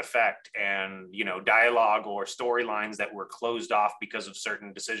cause and effect, and dialogue or storylines that were closed off because of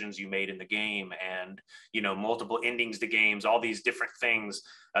certain decisions you made in the game, and multiple endings to games, all these different things,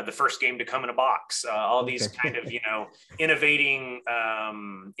 the first game to come in a box, all these kind of innovating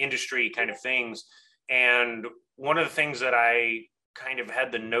industry kind of things. And one of the things that I kind of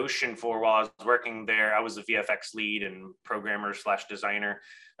had the notion for while I was working there, I was the VFX lead and programmer / designer,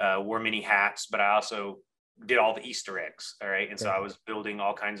 wore many hats, but I also did all the Easter eggs. All right. And so I was building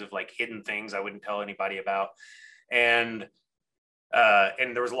all kinds of like hidden things I wouldn't tell anybody about. And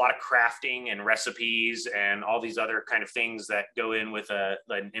there was a lot of crafting and recipes and all these other kind of things that go in with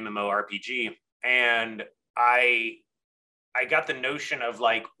an MMORPG. And I got the notion of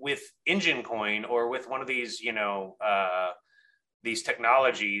like with Engine Coin or with one of these, these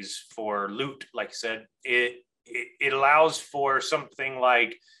technologies for loot, like I said, it allows for something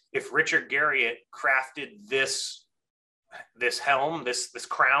like, if Richard Garriott crafted this helm, this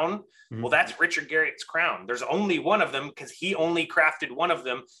crown, well, that's Richard Garriott's crown. There's only one of them because he only crafted one of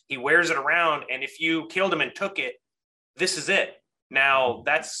them. He wears it around, and if you killed him and took it, this is it. Now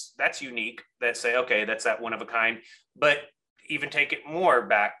that's unique. That say, okay, that's that one of a kind. But even take it more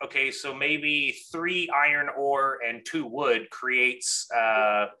back. Okay, so maybe 3 iron ore and 2 wood creates,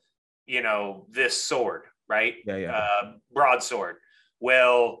 this sword, right? Broadsword.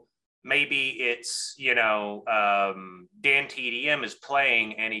 Well, maybe it's, Dan TDM is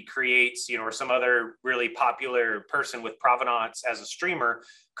playing and he creates, or some other really popular person with provenance as a streamer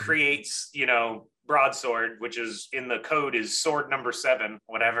creates, broadsword, which is in the code is sword number 7,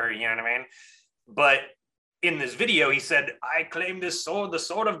 whatever, you know what I mean? But in this video, he said, I claim this sword, the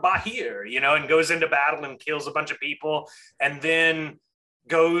sword of Bahir, and goes into battle and kills a bunch of people, and then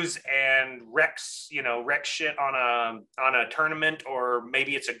goes and wrecks shit on a tournament, or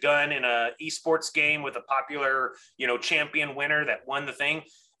maybe it's a gun in a esports game with a popular, champion winner that won the thing.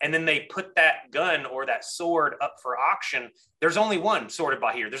 And then they put that gun or that sword up for auction. There's only one sword of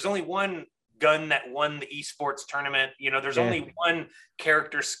Bahir. There's only one gun that won the esports tournament. There's only one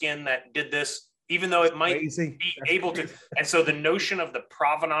character skin that did this, even though it might be able to. And so the notion of the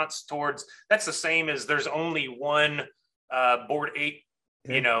provenance towards, that's the same as there's only one board 8,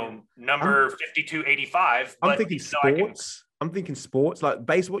 number 5285. I'm thinking sports. I'm thinking sports, like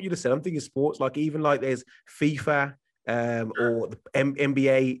based on what you just said. I'm thinking sports, like even like there's FIFA or the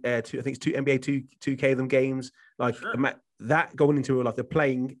NBA. I think it's NBA 2K them games, like that going into like they're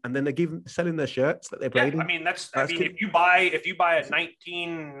playing, and then they're selling their shirts that they played. I mean, if you buy a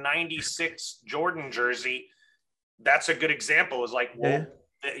 1996 Jordan jersey, that's a good example. Is like, well,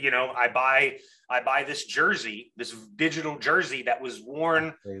 I buy this jersey, this digital jersey that was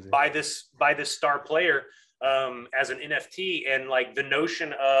worn by this star player as an NFT, and like the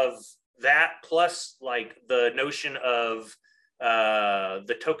notion of that plus like the notion of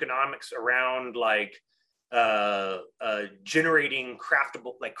the tokenomics around like generating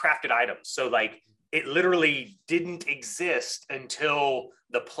crafted items. So like it literally didn't exist until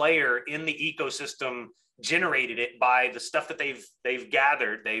the player in the ecosystem generated it by the stuff that they've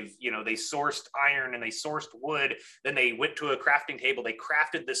gathered. They sourced iron and they sourced wood, then they went to a crafting table, they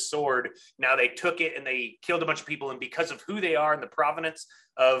crafted this sword. Now they took it and they killed a bunch of people, and because of who they are and the provenance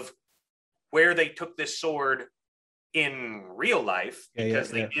of where they took this sword in real life, because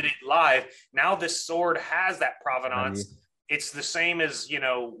they did it live, now this sword has that provenance. It's the same as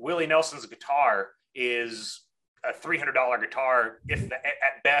Willie Nelson's guitar is a $300 guitar, if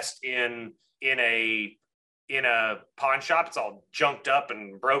at best in a pawn shop. It's all junked up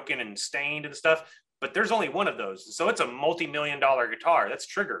and broken and stained and stuff, but there's only one of those. So it's a multi-million-dollar guitar. That's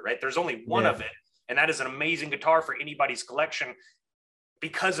Trigger, right? There's only one of it. And that is an amazing guitar for anybody's collection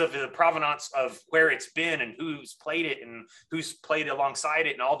because of the provenance of where it's been and who's played it and who's played alongside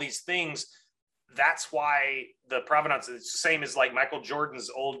it and all these things. That's why the provenance is the same as like Michael Jordan's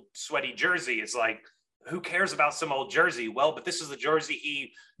old sweaty jersey. It's like, who cares about some old jersey? Well, but this is the jersey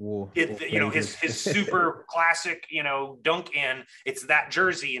he did, his super classic, dunk in. It's that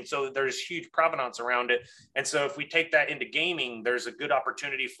jersey. And so there's huge provenance around it. And so if we take that into gaming, there's a good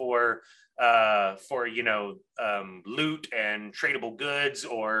opportunity for loot and tradable goods,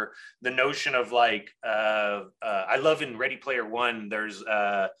 or the notion of like, I love in Ready Player One, there's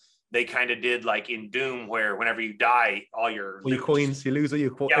they kind of did like in Doom, where whenever you die, all your coins, you lose all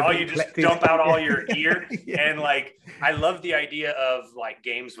your coins. Yeah, all you just dump out all your gear. Yeah. And like, I love the idea of like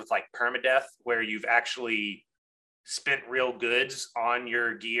games with like permadeath, where you've actually spent real goods on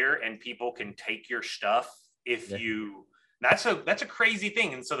your gear and people can take your stuff if you. That's a crazy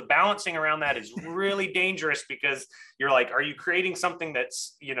thing. And so the balancing around that is really dangerous, because you're like, are you creating something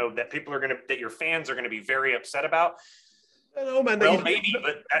that's, that people are that your fans are going to be very upset about? No, man. Well, maybe,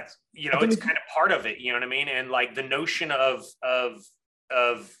 but that's, it's kind of part of it, you know what I mean? And like the notion of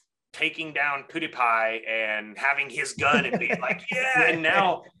taking down PewDiePie and having his gun and being like, yeah, and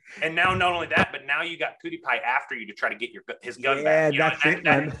now not only that, but now you got PewDiePie after you to try to get his gun back.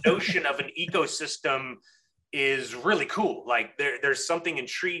 That notion of an ecosystem is really cool. Like there's something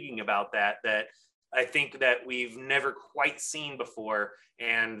intriguing about that I think that we've never quite seen before,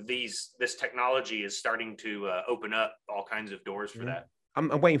 and this technology is starting to open up all kinds of doors for that.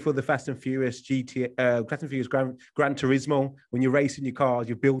 I'm waiting for the Fast and Furious Fast and Furious Gran Turismo, when you're racing your cars,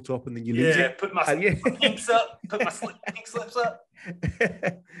 you're built up and then you lose it. Yeah, put my pinks up, put my pink slips up.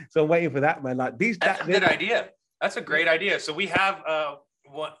 So I'm waiting for that, man. Like that's a good idea. That's a great idea. So we have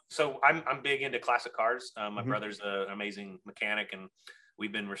so I'm big into classic cars. My brother's an amazing mechanic, and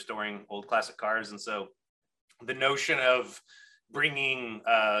we've been restoring old classic cars. And so the notion of bringing,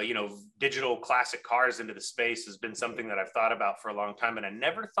 digital classic cars into the space has been something that I've thought about for a long time. And I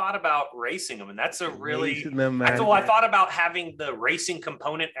never thought about racing them. And that's I thought about having the racing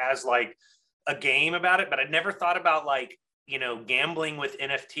component as like a game about it, but I never thought about like, gambling with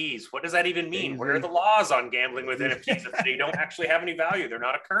NFTs. What does that even mean? Where are the laws on gambling with NFTs? If they don't actually have any value, they're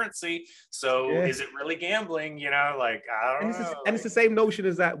not a currency. So is it really gambling? Like, I don't know. And it's the same notion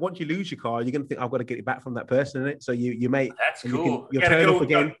as that. Once you lose your car, you're going to think, I've got to get it back from that person, in it. So you may. That's cool. You turn off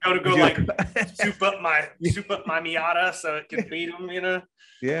again. Go like soup up my Miata so it can beat them,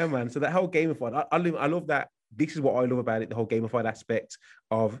 Yeah, man. So that whole gamified, I love that. This is what I love about it, the whole gamified aspect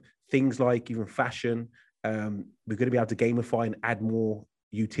of things like even fashion. We're going to be able to gamify and add more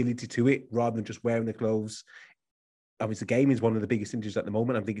utility to it rather than just wearing the clothes. Obviously, the game is one of the biggest industries at the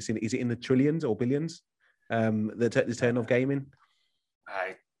moment. I think is it in the trillions or billions? The turn of gaming.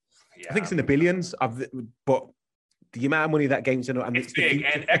 I think it's in the billions. But the amount of money that game's in, it's big,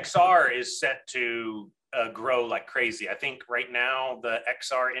 and XR is set to grow like crazy. I think right now the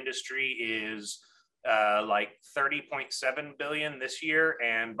XR industry is like 30.7 billion this year,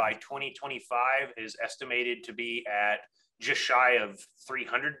 and by 2025 is estimated to be at just shy of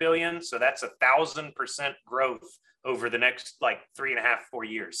 300 billion. So that's 1,000% growth over the next like 3.5-4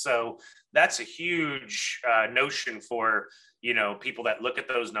 years. So that's a huge notion for people that look at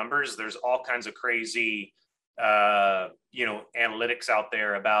those numbers. There's all kinds of crazy analytics out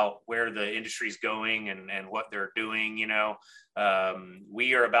there about where the industry's going and what they're doing.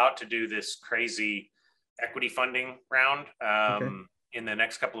 We are about to do this crazy equity funding round in the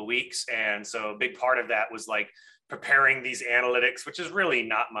next couple of weeks. And so a big part of that was like preparing these analytics, which is really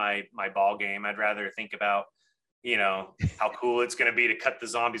not my ball game. I'd rather think about, how cool it's going to be to cut the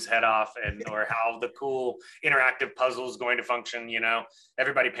zombie's head off, or how the cool interactive puzzle is going to function.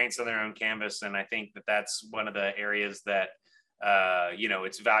 Everybody paints on their own canvas. And I think that that's one of the areas that,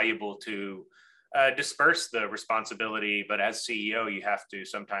 it's valuable to disperse the responsibility, but as CEO, you have to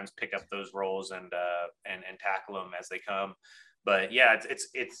sometimes pick up those roles and tackle them as they come. But yeah,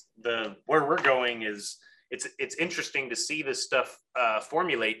 it's where we're going is it's interesting to see this stuff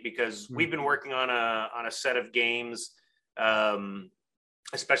formulate, because we've been working on a set of games,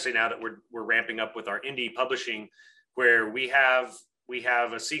 especially now that we're ramping up with our indie publishing, where we have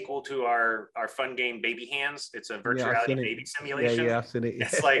a sequel to our fun game Baby Hands. It's a virtual reality baby simulation. Yeah, I've seen it.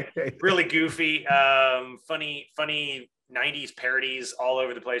 It's like really goofy, funny 90s parodies all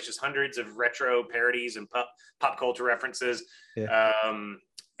over the place, just hundreds of retro parodies and pop culture references. Yeah.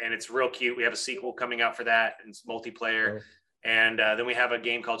 And it's real cute. We have a sequel coming out for that, and it's multiplayer. Oh. And then we have a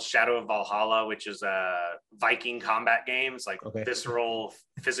game called Shadow of Valhalla, which is a Viking combat game. It's like visceral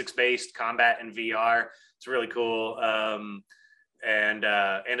physics-based combat in VR. It's really cool. And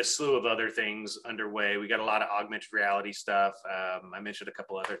a slew of other things underway. We got a lot of augmented reality stuff. I mentioned a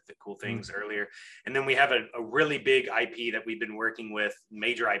couple other cool things earlier. And then we have a really big IP that we've been working with,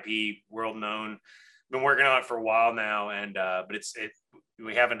 major IP, world known. Been working on it for a while now, and but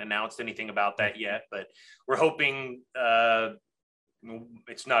we haven't announced anything about that yet, but we're hoping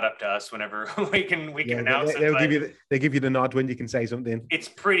it's not up to us whenever we can announce it. They give you the nod when you can say something. It's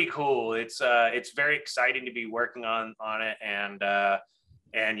pretty cool. It's very exciting to be working on it,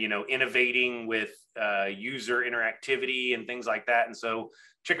 and innovating with user interactivity and things like that. And so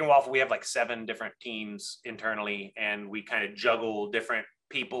Chicken Waffle, we have like 7 different teams internally, and we kind of juggle different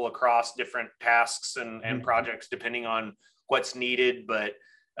people across different tasks and projects depending on what's needed. But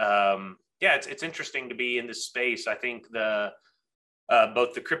it's interesting to be in this space. I think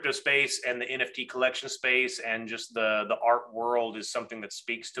both the crypto space and the NFT collection space and just the art world is something that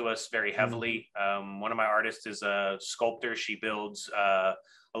speaks to us very heavily. One of my artists is a sculptor. She builds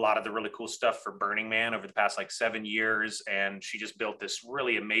a lot of the really cool stuff for Burning Man over the past like 7 years. And she just built this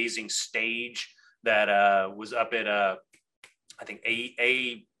really amazing stage that was up at, I think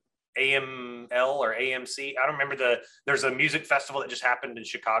AML or AMC. I don't remember there's a music festival that just happened in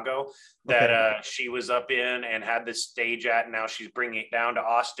Chicago that she was up in and had this stage at, and now she's bringing it down to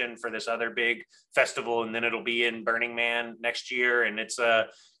Austin for this other big festival. And then it'll be in Burning Man next year. And it's a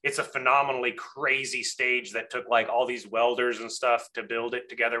phenomenally crazy stage that took like all these welders and stuff to build it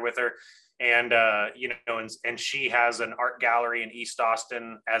together with her. And, and she has an art gallery in East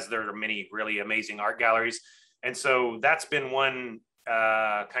Austin, as there are many really amazing art galleries. And so that's been one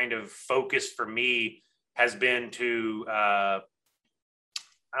kind of focus for me, has been to I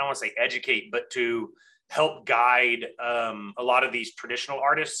don't want to say educate, but to help guide a lot of these traditional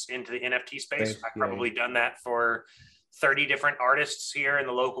artists into the NFT space. I've probably done that for 30 different artists here in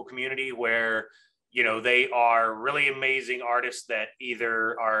the local community, where they are really amazing artists that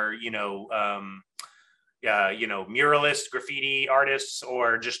either are muralist graffiti artists,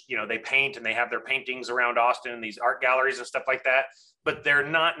 or just they paint and they have their paintings around Austin in these art galleries and stuff like that, but they're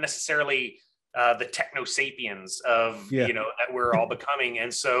not necessarily the techno sapiens of that we're all becoming.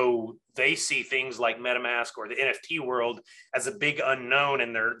 And so they see things like MetaMask or the NFT world as a big unknown,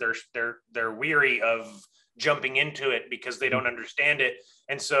 and they're weary of jumping into it because they don't understand it.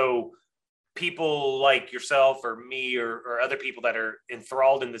 And so people like yourself or me or other people that are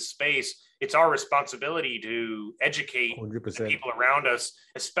enthralled in this space, it's our responsibility to educate 100%. The people around us,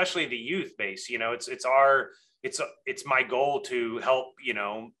 especially the youth base. It's my goal to help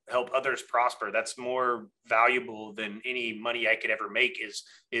others prosper. That's more valuable than any money I could ever make,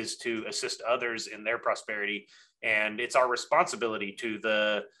 is to assist others in their prosperity. And it's our responsibility to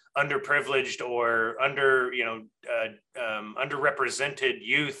the underprivileged or underrepresented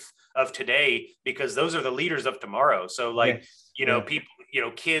youth of today, because those are the leaders of tomorrow. So people,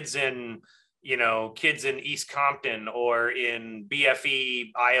 kids in East Compton or in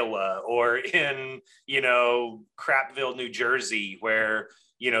BFE, Iowa, or in, Crapville, New Jersey, where,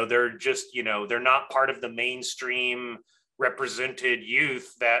 they're just, they're not part of the mainstream represented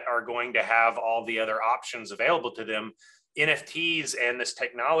youth that are going to have all the other options available to them. NFTs and this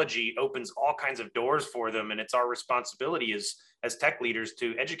technology opens all kinds of doors for them. And it's our responsibility as tech leaders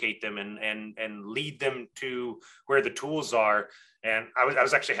to educate them and lead them to where the tools are. And I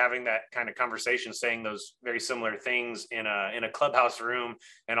was actually having that kind of conversation, saying those very similar things in a clubhouse room.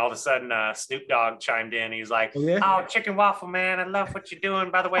 And all of a sudden, Snoop Dogg chimed in. He's like, "Oh, Chicken Waffle, man, I love what you're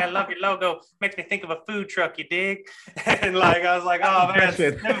doing. By the way, I love your logo. Makes me think of a food truck, you dig?" And I was like, "Oh, man,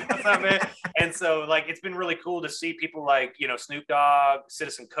 Snoop, what's up, man?" And so it's been really cool to see people like, Snoop Dogg,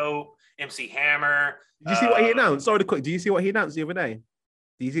 Citizen Cope, MC Hammer. Did you see what he announced? Sorry to quick. Do you see what he announced the other day?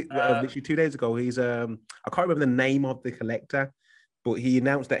 Literally 2 days ago. He's I can't remember the name of the collector, but he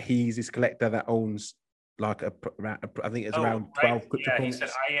announced that he's this collector that owns I think it's around 12 crypto coins. He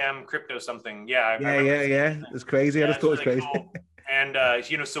said, "I am crypto something." Yeah. It's crazy. I just thought it was crazy. Cool. And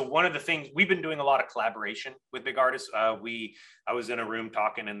so one of the things, we've been doing a lot of collaboration with big artists. I was in a room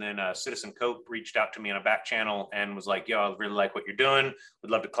talking, and then Citizen Cope reached out to me on a back channel and was like, "Yo, I really like what you're doing. Would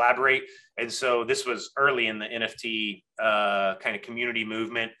love to collaborate." And so this was early in the NFT kind of community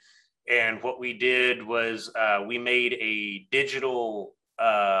movement. And what we did was we made a digital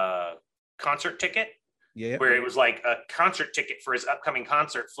concert ticket, where it was like a concert ticket for his upcoming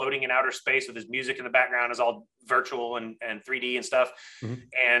concert, floating in outer space with his music in the background, is all virtual and 3D and stuff.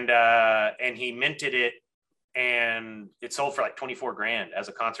 Mm-hmm. And he minted it, and it sold for like 24 grand as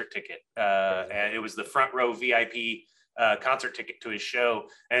a concert ticket. And it was the front row VIP concert ticket to his show.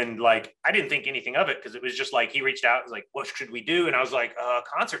 And I didn't think anything of it, because it was just like, he reached out, was like, "What should we do?" And I was like,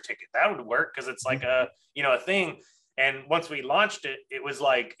 concert ticket, that would work, because it's like a thing. And once we launched it, it was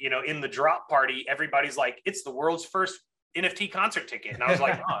like, in the drop party, everybody's like, "It's the world's first NFT concert ticket." And I was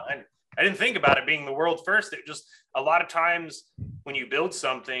like, I didn't think about it being the world first. It just, a lot of times when you build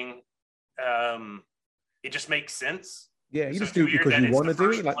something, it just makes sense. Yeah, you So just it's do it weird because that you it's want the to do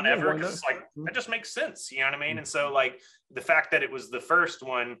first it. Like, one yeah, ever, why because not? it's like that just makes sense. You know what I mean? And so like the fact that it was the first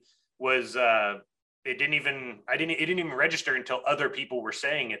one was it didn't even register until other people were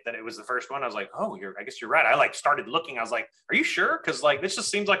saying it that it was the first one. I was like, oh, I guess you're right. I like started looking. I was like, are you sure? Because like this just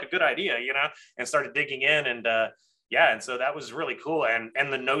seems like a good idea, you know? And started digging in, and yeah, and so that was really cool.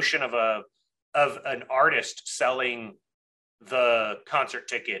 And the notion of an artist selling the concert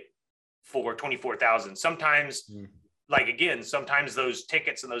ticket for 24,000. Sometimes, like again, sometimes those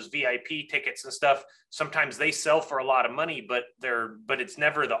tickets and those VIP tickets and stuff, sometimes they sell for a lot of money, but it's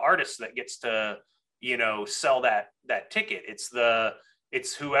never the artist that gets to, you know, sell that ticket.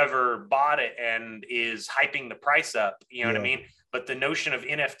 It's whoever bought it and is hyping the price up. You know what I mean? But the notion of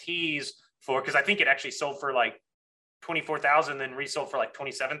NFTs because I think it actually sold for like 24,000, then resold for like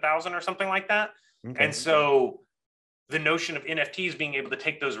 27,000 or something like that. Okay. And so the notion of NFTs being able to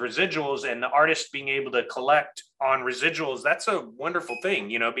take those residuals and the artist being able to collect on residuals, that's a wonderful thing,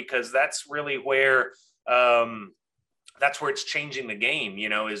 you know, because that's really where it's changing the game, you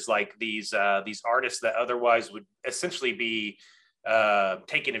know, is like these artists that otherwise would essentially be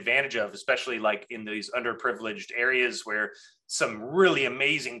taken advantage of, especially like in these underprivileged areas where some really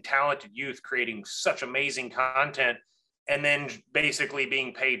amazing talented youth creating such amazing content and then basically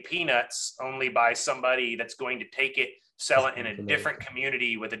being paid peanuts only by somebody that's going to take it, sell it in a different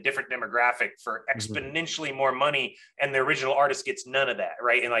community with a different demographic for exponentially more money, and the original artist gets none of that,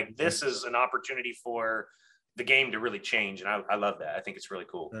 right? And like this is an opportunity for the game to really change, and I love that. I think it's really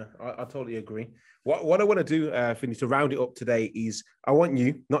cool. I totally agree. What I want to do, Finney, to round it up today is I want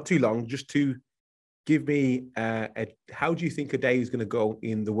you, not too long, just to give me how do you think a day is going to go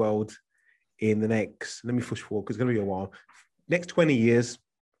in the world in the next, let me push forward because it's going to be a while, next 20 years,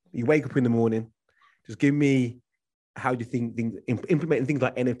 you wake up in the morning, just give me, how do you think implementing things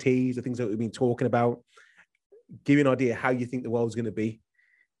like NFTs, the things that we've been talking about, give you an idea how you think the world's going to be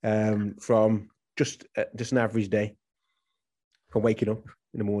from just an average day from waking up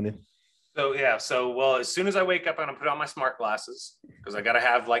in the morning. So well, as soon as I wake up, I'm gonna put on my smart glasses because I gotta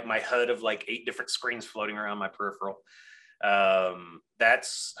have like my HUD of like 8 different screens floating around my peripheral.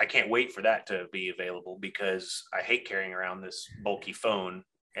 I can't wait for that to be available because I hate carrying around this bulky phone,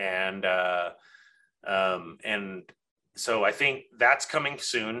 and so I think that's coming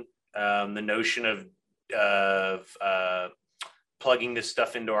soon. The notion of plugging this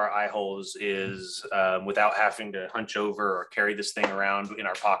stuff into our eye holes is without having to hunch over or carry this thing around in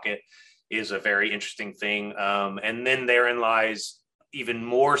our pocket is a very interesting thing. And then therein lies even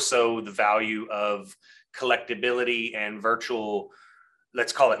more so the value of collectability and virtual,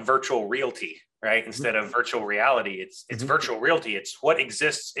 let's call it virtual realty, right? Instead of virtual reality, it's virtual realty. It's what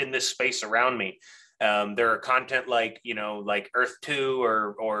exists in this space around me. There are content like, you know, like Earth 2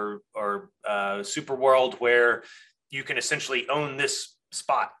 or Super World where you can essentially own this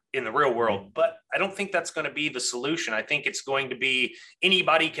spot in the real world, but I don't think that's going to be the solution. I think it's going to be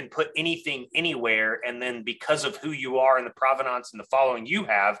anybody can put anything anywhere. And then because of who you are and the provenance and the following you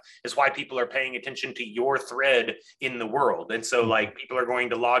have is why people are paying attention to your thread in the world. And so like people are going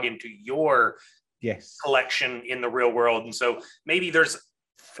to log into your collection in the real world. And so maybe there's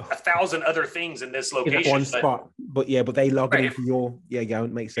 1,000 other things in this location. In one spot, but they log into your,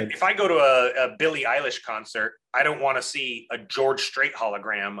 it makes sense. If I go to a Billie Eilish concert, I don't want to see a George Strait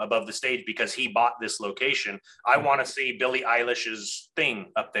hologram above the stage because he bought this location. I want to see Billie Eilish's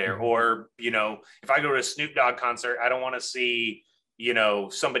thing up there. Or, you know, if I go to a Snoop Dogg concert, I don't want to see, you know,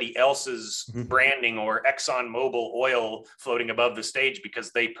 somebody else's branding or Exxon Mobil oil floating above the stage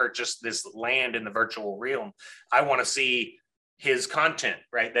because they purchased this land in the virtual realm. I want to see his content,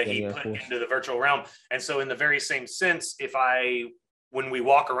 right, that he put into the virtual realm. And so in the very same sense, when we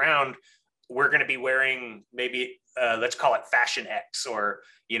walk around, we're going to be wearing maybe, let's call it Fashion X, or,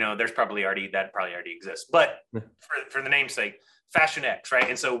 you know, that probably already exists, but for the namesake, Fashion X, right?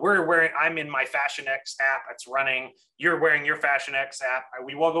 And so I'm in my Fashion X app, it's running, you're wearing your Fashion X app.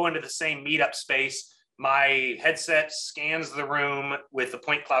 We will go into the same meetup space. My headset scans the room with the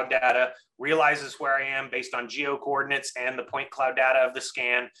point cloud data, realizes where I am based on geo coordinates and the point cloud data of the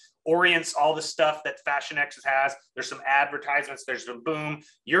scan, orients all the stuff that Fashion X has. There's some advertisements, there's some boom.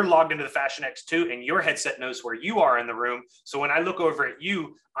 You're logged into the Fashion X too, and your headset knows where you are in the room. So when I look over at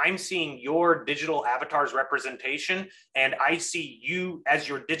you, I'm seeing your digital avatar's representation, and I see you as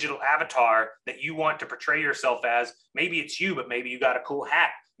your digital avatar that you want to portray yourself as. Maybe it's you, but maybe you got a cool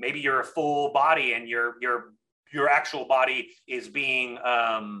hat. Maybe you're a full body and your actual body is being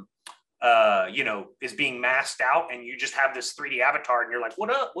is being masked out, and you just have this 3D avatar and you're like, what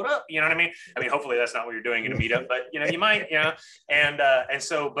up? You know what I mean? Hopefully that's not what you're doing in a meetup, but you know, you might, you know, and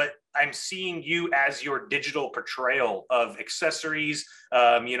so, but I'm seeing you as your digital portrayal of accessories.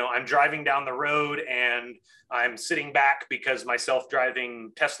 I'm driving down the road and I'm sitting back because my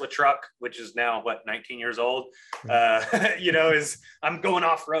self-driving Tesla truck, which is now 19 years old, is I'm going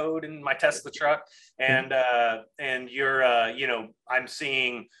off road in my Tesla truck, and you're, I'm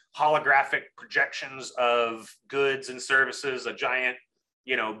seeing holographic projections of goods and services, a giant,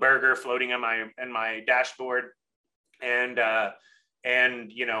 burger floating on my dashboard, and I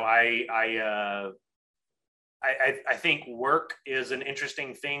think work is an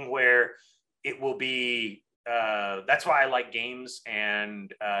interesting thing where it will be. That's why I like games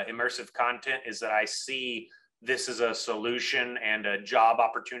and immersive content, is that I see this as a solution and a job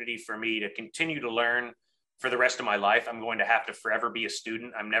opportunity for me to continue to learn for the rest of my life. I'm going to have to forever be a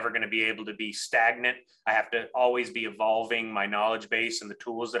student. I'm never going to be able to be stagnant. I have to always be evolving my knowledge base and the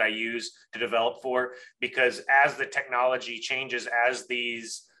tools that I use to develop for, because as the technology changes, as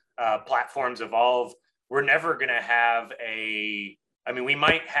these platforms evolve, we're never going to have we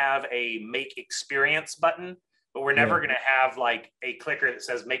might have a make experience button, but we're never going to have like a clicker that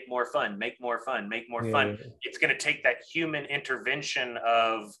says make more fun, make more fun, make more fun. It's going to take that human intervention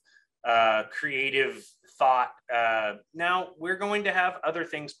of creative thought. Now we're going to have other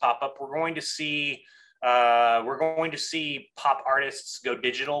things pop up. We're going to see pop artists go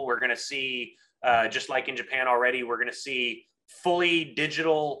digital. We're going to see, just like in Japan already, we're going to see fully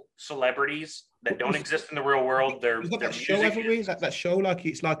digital celebrities that don't exist in the real world. Their show that show, like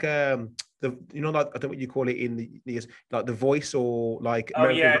it's like like I don't know what you call it in the like The Voice, or like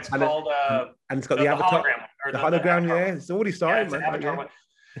it's called and it's got the avatar, the hologram. Yeah, it's already started, man.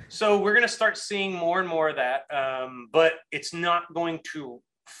 So we're going to start seeing more and more of that, but it's not going to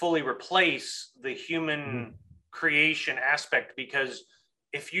fully replace the human creation aspect, because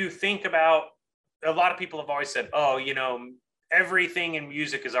if you think about, a lot of people have always said, everything in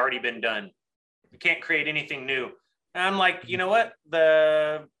music has already been done. You can't create anything new. And I'm like, you know what?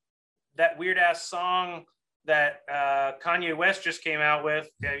 That weird ass song that Kanye West just came out with,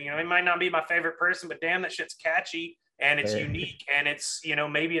 it might not be my favorite person, but damn, that shit's catchy and it's unique, and it's,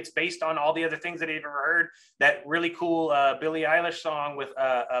 maybe it's based on all the other things that I've ever heard. That really cool Billie Eilish song with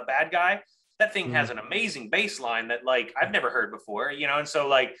a Bad Guy. That thing has an amazing bass line that like I've never heard before, and so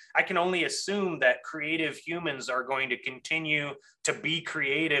like I can only assume that creative humans are going to continue to be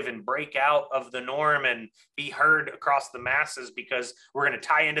creative and break out of the norm and be heard across the masses, because we're going to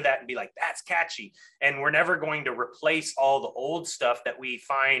tie into that and be like, that's catchy. And we're never going to replace all the old stuff that we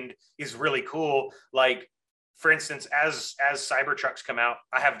find is really cool. Like, for instance, as Cybertrucks come out,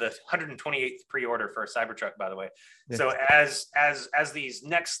 I have the 128th pre-order for a Cybertruck, by the way. Yeah. So as these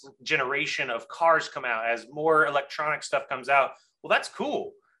next generation of cars come out, as more electronic stuff comes out, well, that's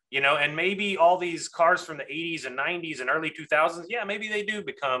cool, and maybe all these cars from the 80s and 90s and early 2000s, maybe they do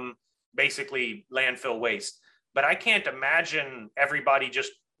become basically landfill waste. But I can't imagine everybody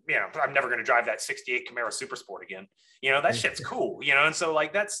just, I'm never going to drive that 68 Camaro Super Sport again. That shit's cool, and so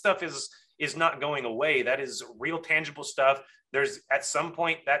like that stuff is not going away. That is real tangible stuff. There's at some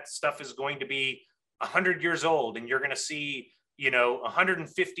point that stuff is going to be 100 years old, and you're going to see,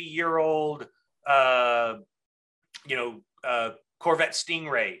 150-year-old, Corvette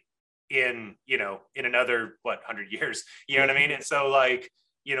Stingray in another 100 years. You know what I mean? And so like,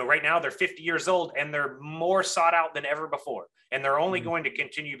 right now they're 50 years old and they're more sought out than ever before. And they're only going to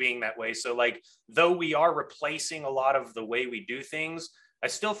continue being that way. So like, though we are replacing a lot of the way we do things, I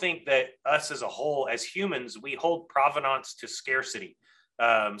still think that us as a whole, as humans, we hold provenance to scarcity.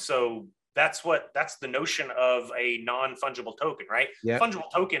 So that's the notion of a non-fungible token, right? Yeah.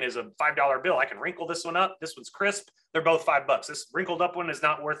 Fungible token is a $5 bill. I can wrinkle this one up. This one's crisp. They're both $5. This wrinkled up one is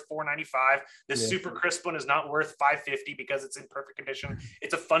not worth $4.95. This super crisp one is not worth $5.50 because it's in perfect condition.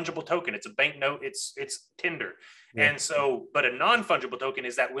 It's a fungible token. It's a banknote. It's Tinder. Yeah. And so, but a non-fungible token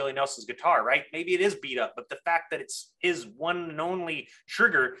is that Willie Nelson's guitar, right? Maybe it is beat up, but the fact that it's his one and only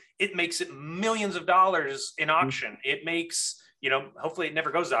trigger, it makes it millions of dollars in auction. It makes, hopefully it never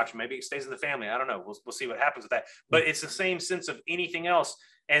goes to auction. Maybe it stays in the family. I don't know. We'll see what happens with that. But it's the same sense of anything else.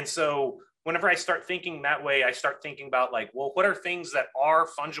 And so whenever I start thinking that way, I start thinking about like, well, what are things that are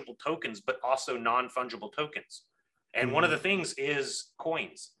fungible tokens, but also non-fungible tokens? And one of the things is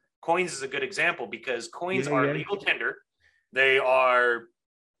coins. Coins is a good example because coins are legal tender. They are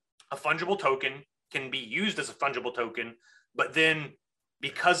a fungible token, can be used as a fungible token, but then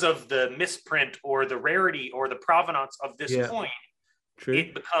because of the misprint or the rarity or the provenance of this coin,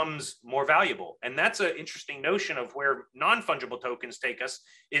 it becomes more valuable. And that's an interesting notion of where non-fungible tokens take us,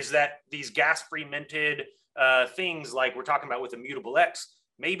 is that these gas-free minted things like we're talking about with Immutable X,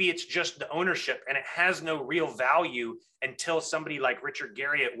 maybe it's just the ownership and it has no real value until somebody like Richard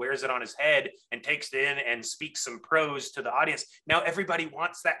Garriott wears it on his head and takes it in and speaks some prose to the audience. Now everybody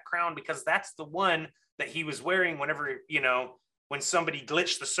wants that crown because that's the one that he was wearing whenever, when somebody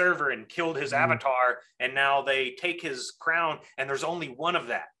glitched the server and killed his avatar, and now they take his crown and there's only one of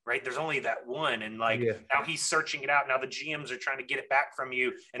that, right? There's only that one. And now he's searching it out. Now the GMs are trying to get it back from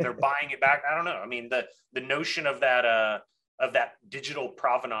you and they're buying it back. I don't know. I mean, the notion of that digital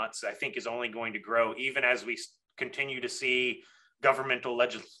provenance, I think, is only going to grow even as we continue to see governmental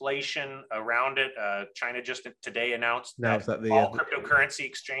legislation around it. China just today announced that all cryptocurrency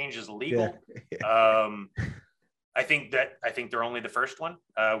exchange is illegal. I think they're only the first one.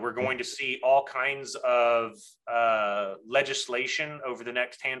 We're going to see all kinds of legislation over the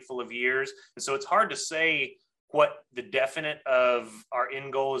next handful of years. And so it's hard to say what the definite of our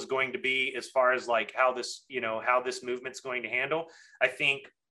end goal is going to be as far as like how this movement's going to handle. I think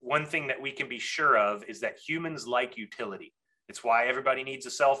one thing that we can be sure of is that humans like utility. It's why everybody needs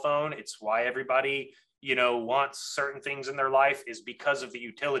a cell phone. It's why everybody, wants certain things in their life, is because of the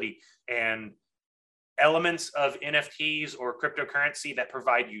utility. And elements of NFTs or cryptocurrency that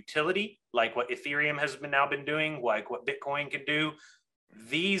provide utility, like what Ethereum has now been doing, like what Bitcoin can do,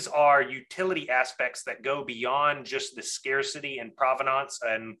 these are utility aspects that go beyond just the scarcity and provenance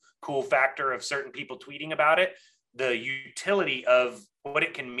and cool factor of certain people tweeting about it. The utility of what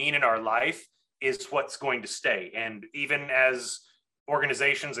it can mean in our life is what's going to stay. And even as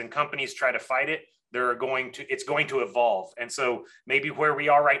organizations and companies try to fight it, it's going to evolve. And so maybe where we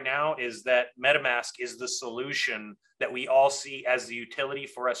are right now is that MetaMask is the solution that we all see as the utility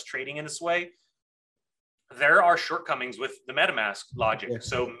for us trading in this way. There are shortcomings with the MetaMask logic. Yeah.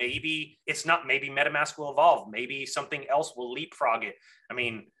 So maybe MetaMask will evolve. Maybe something else will leapfrog it. I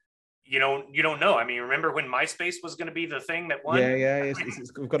mean, you don't know. I mean, remember when MySpace was going to be the thing that won? Yeah.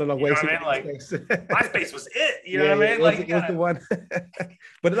 We've got a long way. MySpace was it. You know what I mean? It was the one.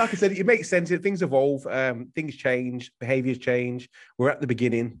 But like I said, it makes sense. Things evolve. Things change. Behaviors change. We're at the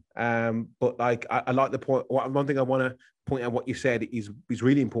beginning. But like I like the point. One thing I want to point out, what you said is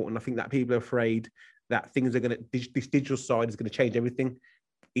really important. I think that people are afraid that things are going to, this digital side is going to change everything.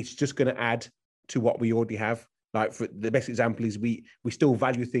 It's just going to add to what we already have. Like, for the best example is we still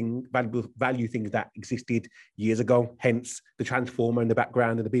value things that existed years ago. Hence the Transformer in the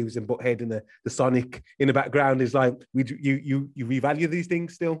background and the Beavis and Butthead and the Sonic in the background is like you revalue these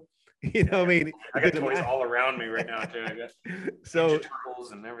things still. You know what I mean? I got toys all around me right now too. I guess. So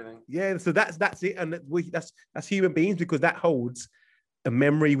Turtles and everything. Yeah, so that's it, and that's human beings, because that holds a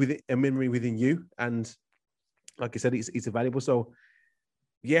memory within you, and like I said, it's valuable. So.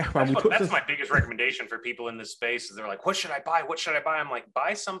 Yeah, that's my biggest recommendation for people in this space. Is they're like, what should I buy? What should I buy? I'm like,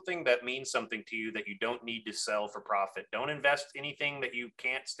 buy something that means something to you that you don't need to sell for profit. Don't invest anything that you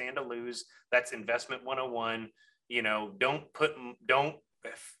can't stand to lose. That's investment 101. Don't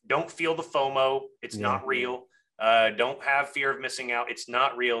feel the FOMO. It's not real. Don't have fear of missing out. It's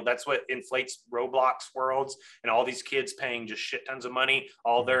not real. That's what inflates Roblox worlds and all these kids paying just shit tons of money.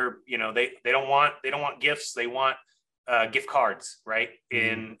 All their, they don't want gifts. They want gift cards, right?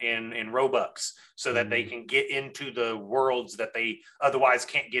 In Robux, so that they can get into the worlds that they otherwise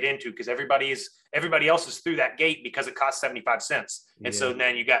can't get into, because everybody else is through that gate because it costs 75 cents. And so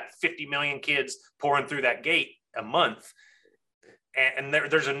then you got 50 million kids pouring through that gate a month. And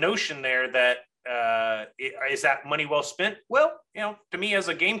there's a notion there that is that money well spent? Well, to me as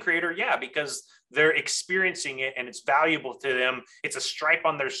a game creator, yeah, because they're experiencing it and it's valuable to them. It's a stripe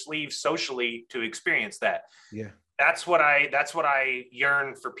on their sleeve socially to experience that. Yeah. That's what I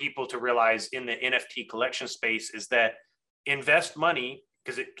yearn for people to realize in the NFT collection space, is that invest money,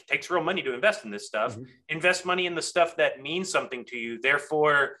 because it takes real money to invest in this stuff. Invest money in the stuff that means something to you.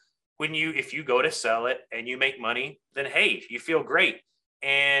 Therefore, if you go to sell it and you make money, then hey, you feel great.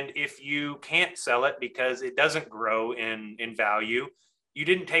 And if you can't sell it because it doesn't grow in value, you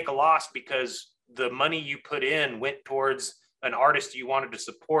didn't take a loss, because the money you put in went towards an artist you wanted to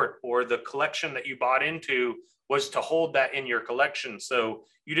support, or the collection that you bought into was to hold that in your collection. So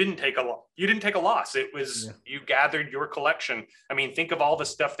you didn't take a loss. It was, you gathered your collection. I mean, think of all the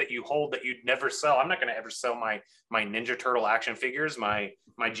stuff that you hold that you'd never sell. I'm not going to ever sell my Ninja Turtle action figures, my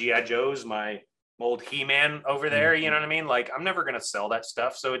G.I. Joes, my old He-Man over there. You know what I mean? Like, I'm never going to sell that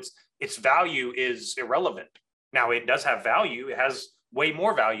stuff. So its value is irrelevant. Now, it does have value. It has way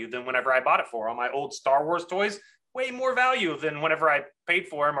more value than whenever I bought it for. All my old Star Wars toys, way more value than whenever I paid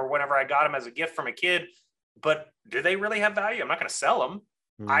for them or whenever I got them as a gift from a kid. But do they really have value? I'm not going to sell them.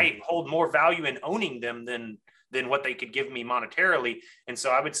 I hold more value in owning them than what they could give me monetarily. And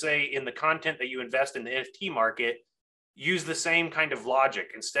so I would say, in the content that you invest in the NFT market, use the same kind of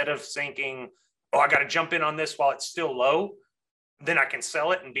logic. Instead of thinking, oh, I got to jump in on this while it's still low, then I can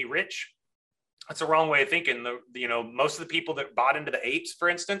sell it and be rich. That's a wrong way of thinking. Most of the people that bought into the apes, for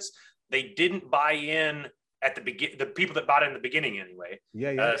instance, they didn't buy in at the beginning. The people that bought in the beginning, anyway.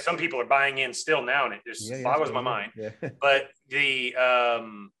 Some people are buying in still now, and it just boggles my mind. But the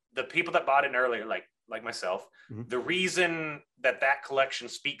people that bought in earlier, like myself, the reason that collection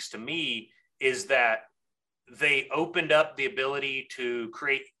speaks to me is that they opened up the ability to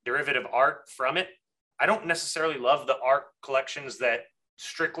create derivative art from it. I don't necessarily love the art collections that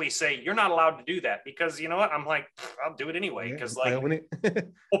strictly say you're not allowed to do that, because you know what, I'm like, I'll do it anyway, because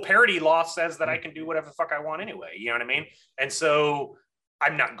well, parody law says that I can do whatever the fuck I want anyway, you know what I mean? And so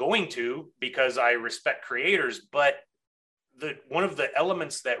I'm not going to, because I respect creators. But one of the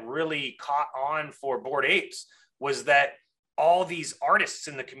elements that really caught on for Bored Apes was that all these artists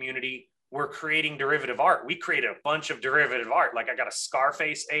in the community were creating derivative art. We created a bunch of derivative art. Like I got a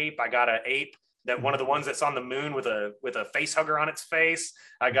Scarface ape, I got an ape that one of the ones that's on the moon with a face hugger on its face.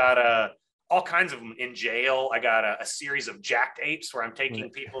 I got all kinds of them in jail. I got a series of jacked apes where I'm taking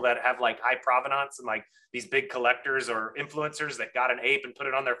people that have like high provenance and like these big collectors or influencers that got an ape and put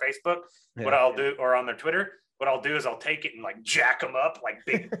it on their Facebook. What I'll do, or on their Twitter, what I'll do is I'll take it and like jack them up like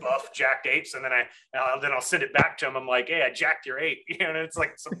big buff jacked apes, and then I'll send it back to them. I'm like, hey, I jacked your ape, and it's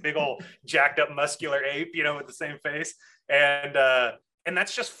like some big old jacked up muscular ape, with the same face, and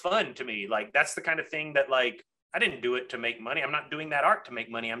that's just fun to me. Like that's the kind of thing that, like, I didn't do it to make money. I'm not doing that art to make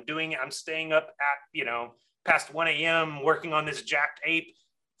money. I'm staying up at past 1 a.m. working on this jacked ape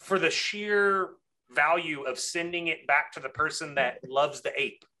for the sheer value of sending it back to the person that loves the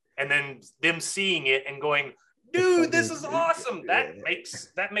ape, and then them seeing it and going, dude, this is awesome. That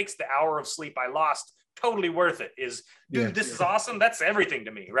makes the hour of sleep I lost totally worth it. This is awesome. That's everything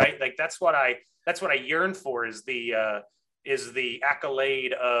to me, right? Like that's what I yearn for, is the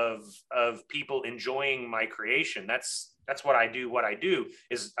accolade of people enjoying my creation. That's what I do. What I do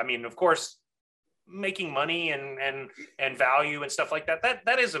is, I mean, of course, making money and value and stuff like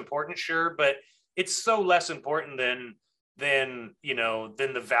that is important, sure, but it's so less important than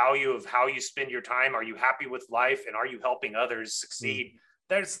the value of how you spend your time. Are you happy with life, and are you helping others succeed?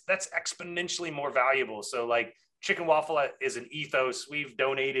 That's exponentially more valuable. So like Chicken Waffle is an ethos. We've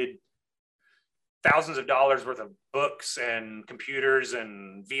donated thousands of dollars worth of books and computers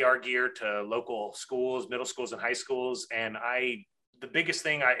and VR gear to local schools, middle schools and high schools. And the biggest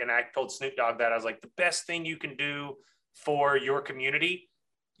thing I told Snoop Dogg that I was like, the best thing you can do for your community,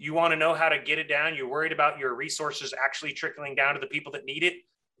 you want to know how to get it down. You're worried about your resources actually trickling down to the people that need it.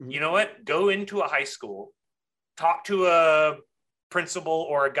 You know what? Go into a high school, talk to a principal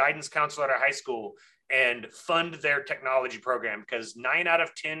or a guidance counselor at a high school, and fund their technology program, because 9 out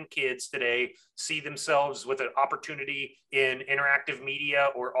of 10 kids today see themselves with an opportunity in interactive media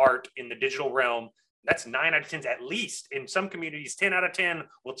or art in the digital realm. That's 9 out of 10, at least. In some communities, 10 out of 10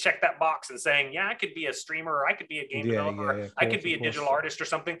 will check that box and saying, yeah, I could be a streamer, or I could be a game developer, I could be a digital artist or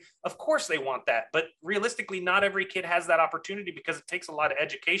something. Of course they want that. But realistically, not every kid has that opportunity, because it takes a lot of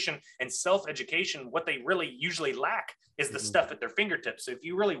education and self-education. What they really usually lack is the stuff at their fingertips. So if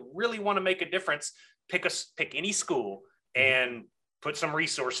you really, really want to make a difference, pick any school and put some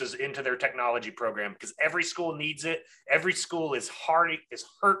resources into their technology program, because every school needs it. Every school is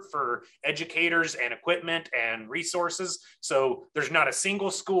hurt for educators and equipment and resources. So there's not a single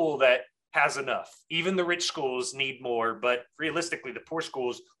school that has enough. Even the rich schools need more, but realistically, the poor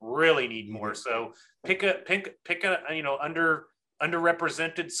schools really need more. So pick a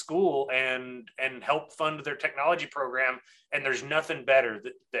underrepresented school and help fund their technology program. And there's nothing better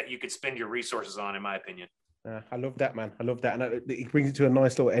that you could spend your resources on, in my opinion. I love that, man. I love that. And it brings it to a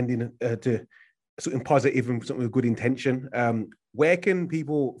nice little ending, to something positive and something with good intention. Where can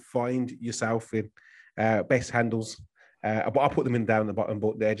people find yourself in best handles? But I'll put them in down the bottom,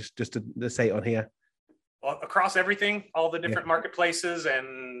 but they're just to say it on here. Well, across everything, all the different marketplaces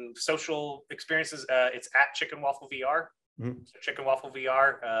and social experiences, it's at Chicken Waffle VR. So Chicken Waffle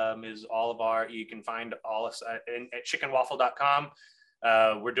VR is all of our, you can find all us at chickenwaffle.com.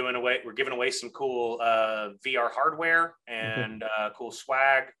 We're giving away some cool VR hardware and cool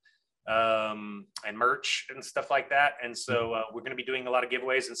swag and merch and stuff like that. And so we're going to be doing a lot of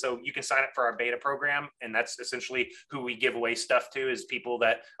giveaways. And so you can sign up for our beta program. And that's essentially who we give away stuff to, is people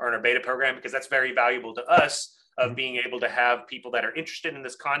that are in our beta program, because that's very valuable to us, of being able to have people that are interested in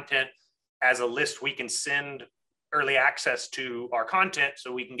this content as a list. We can send early access to our content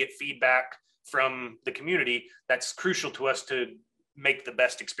so we can get feedback from the community. That's crucial to us to make the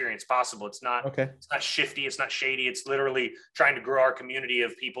best experience possible. It's not shifty, it's not shady. It's literally trying to grow our community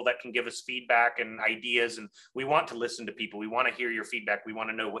of people that can give us feedback and ideas. And we want to listen to people. We want to hear your feedback. We want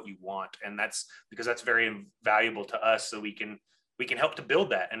to know what you want. And that's because that's very valuable to us. So we can help to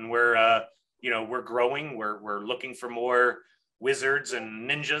build that. And we're growing. We're looking for more wizards and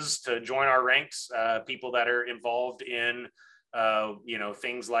ninjas to join our ranks, people that are involved in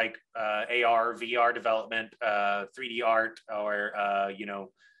things like AR, VR development, 3D art, or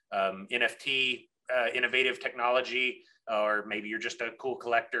NFT, innovative technology, or maybe you're just a cool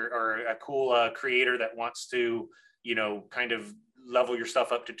collector or a cool creator that wants to, kind of level your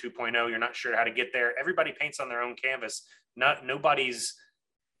stuff up to 2.0. You're not sure how to get there. Everybody paints on their own canvas. Nobody's,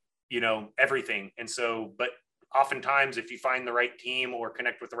 everything. And so, but oftentimes if you find the right team or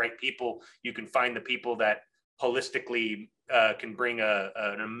connect with the right people, you can find the people that holistically can bring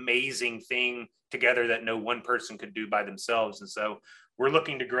an amazing thing together that no one person could do by themselves. And so we're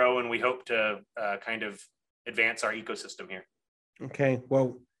looking to grow, and we hope to kind of advance our ecosystem here. Okay,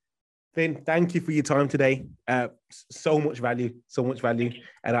 well, Finn, thank you for your time today. So much value,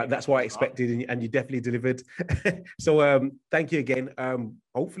 and that's what I expected, and you definitely delivered. So thank you again.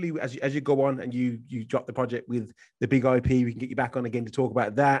 Hopefully, as you go on and you drop the project with the big IP, we can get you back on again to talk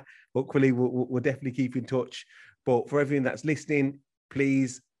about that. Hopefully, we'll definitely keep in touch. But for everyone that's listening,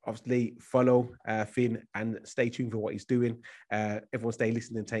 please obviously follow Finn and stay tuned for what he's doing. Everyone stay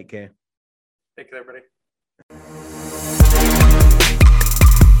listening and take care. Take care, everybody.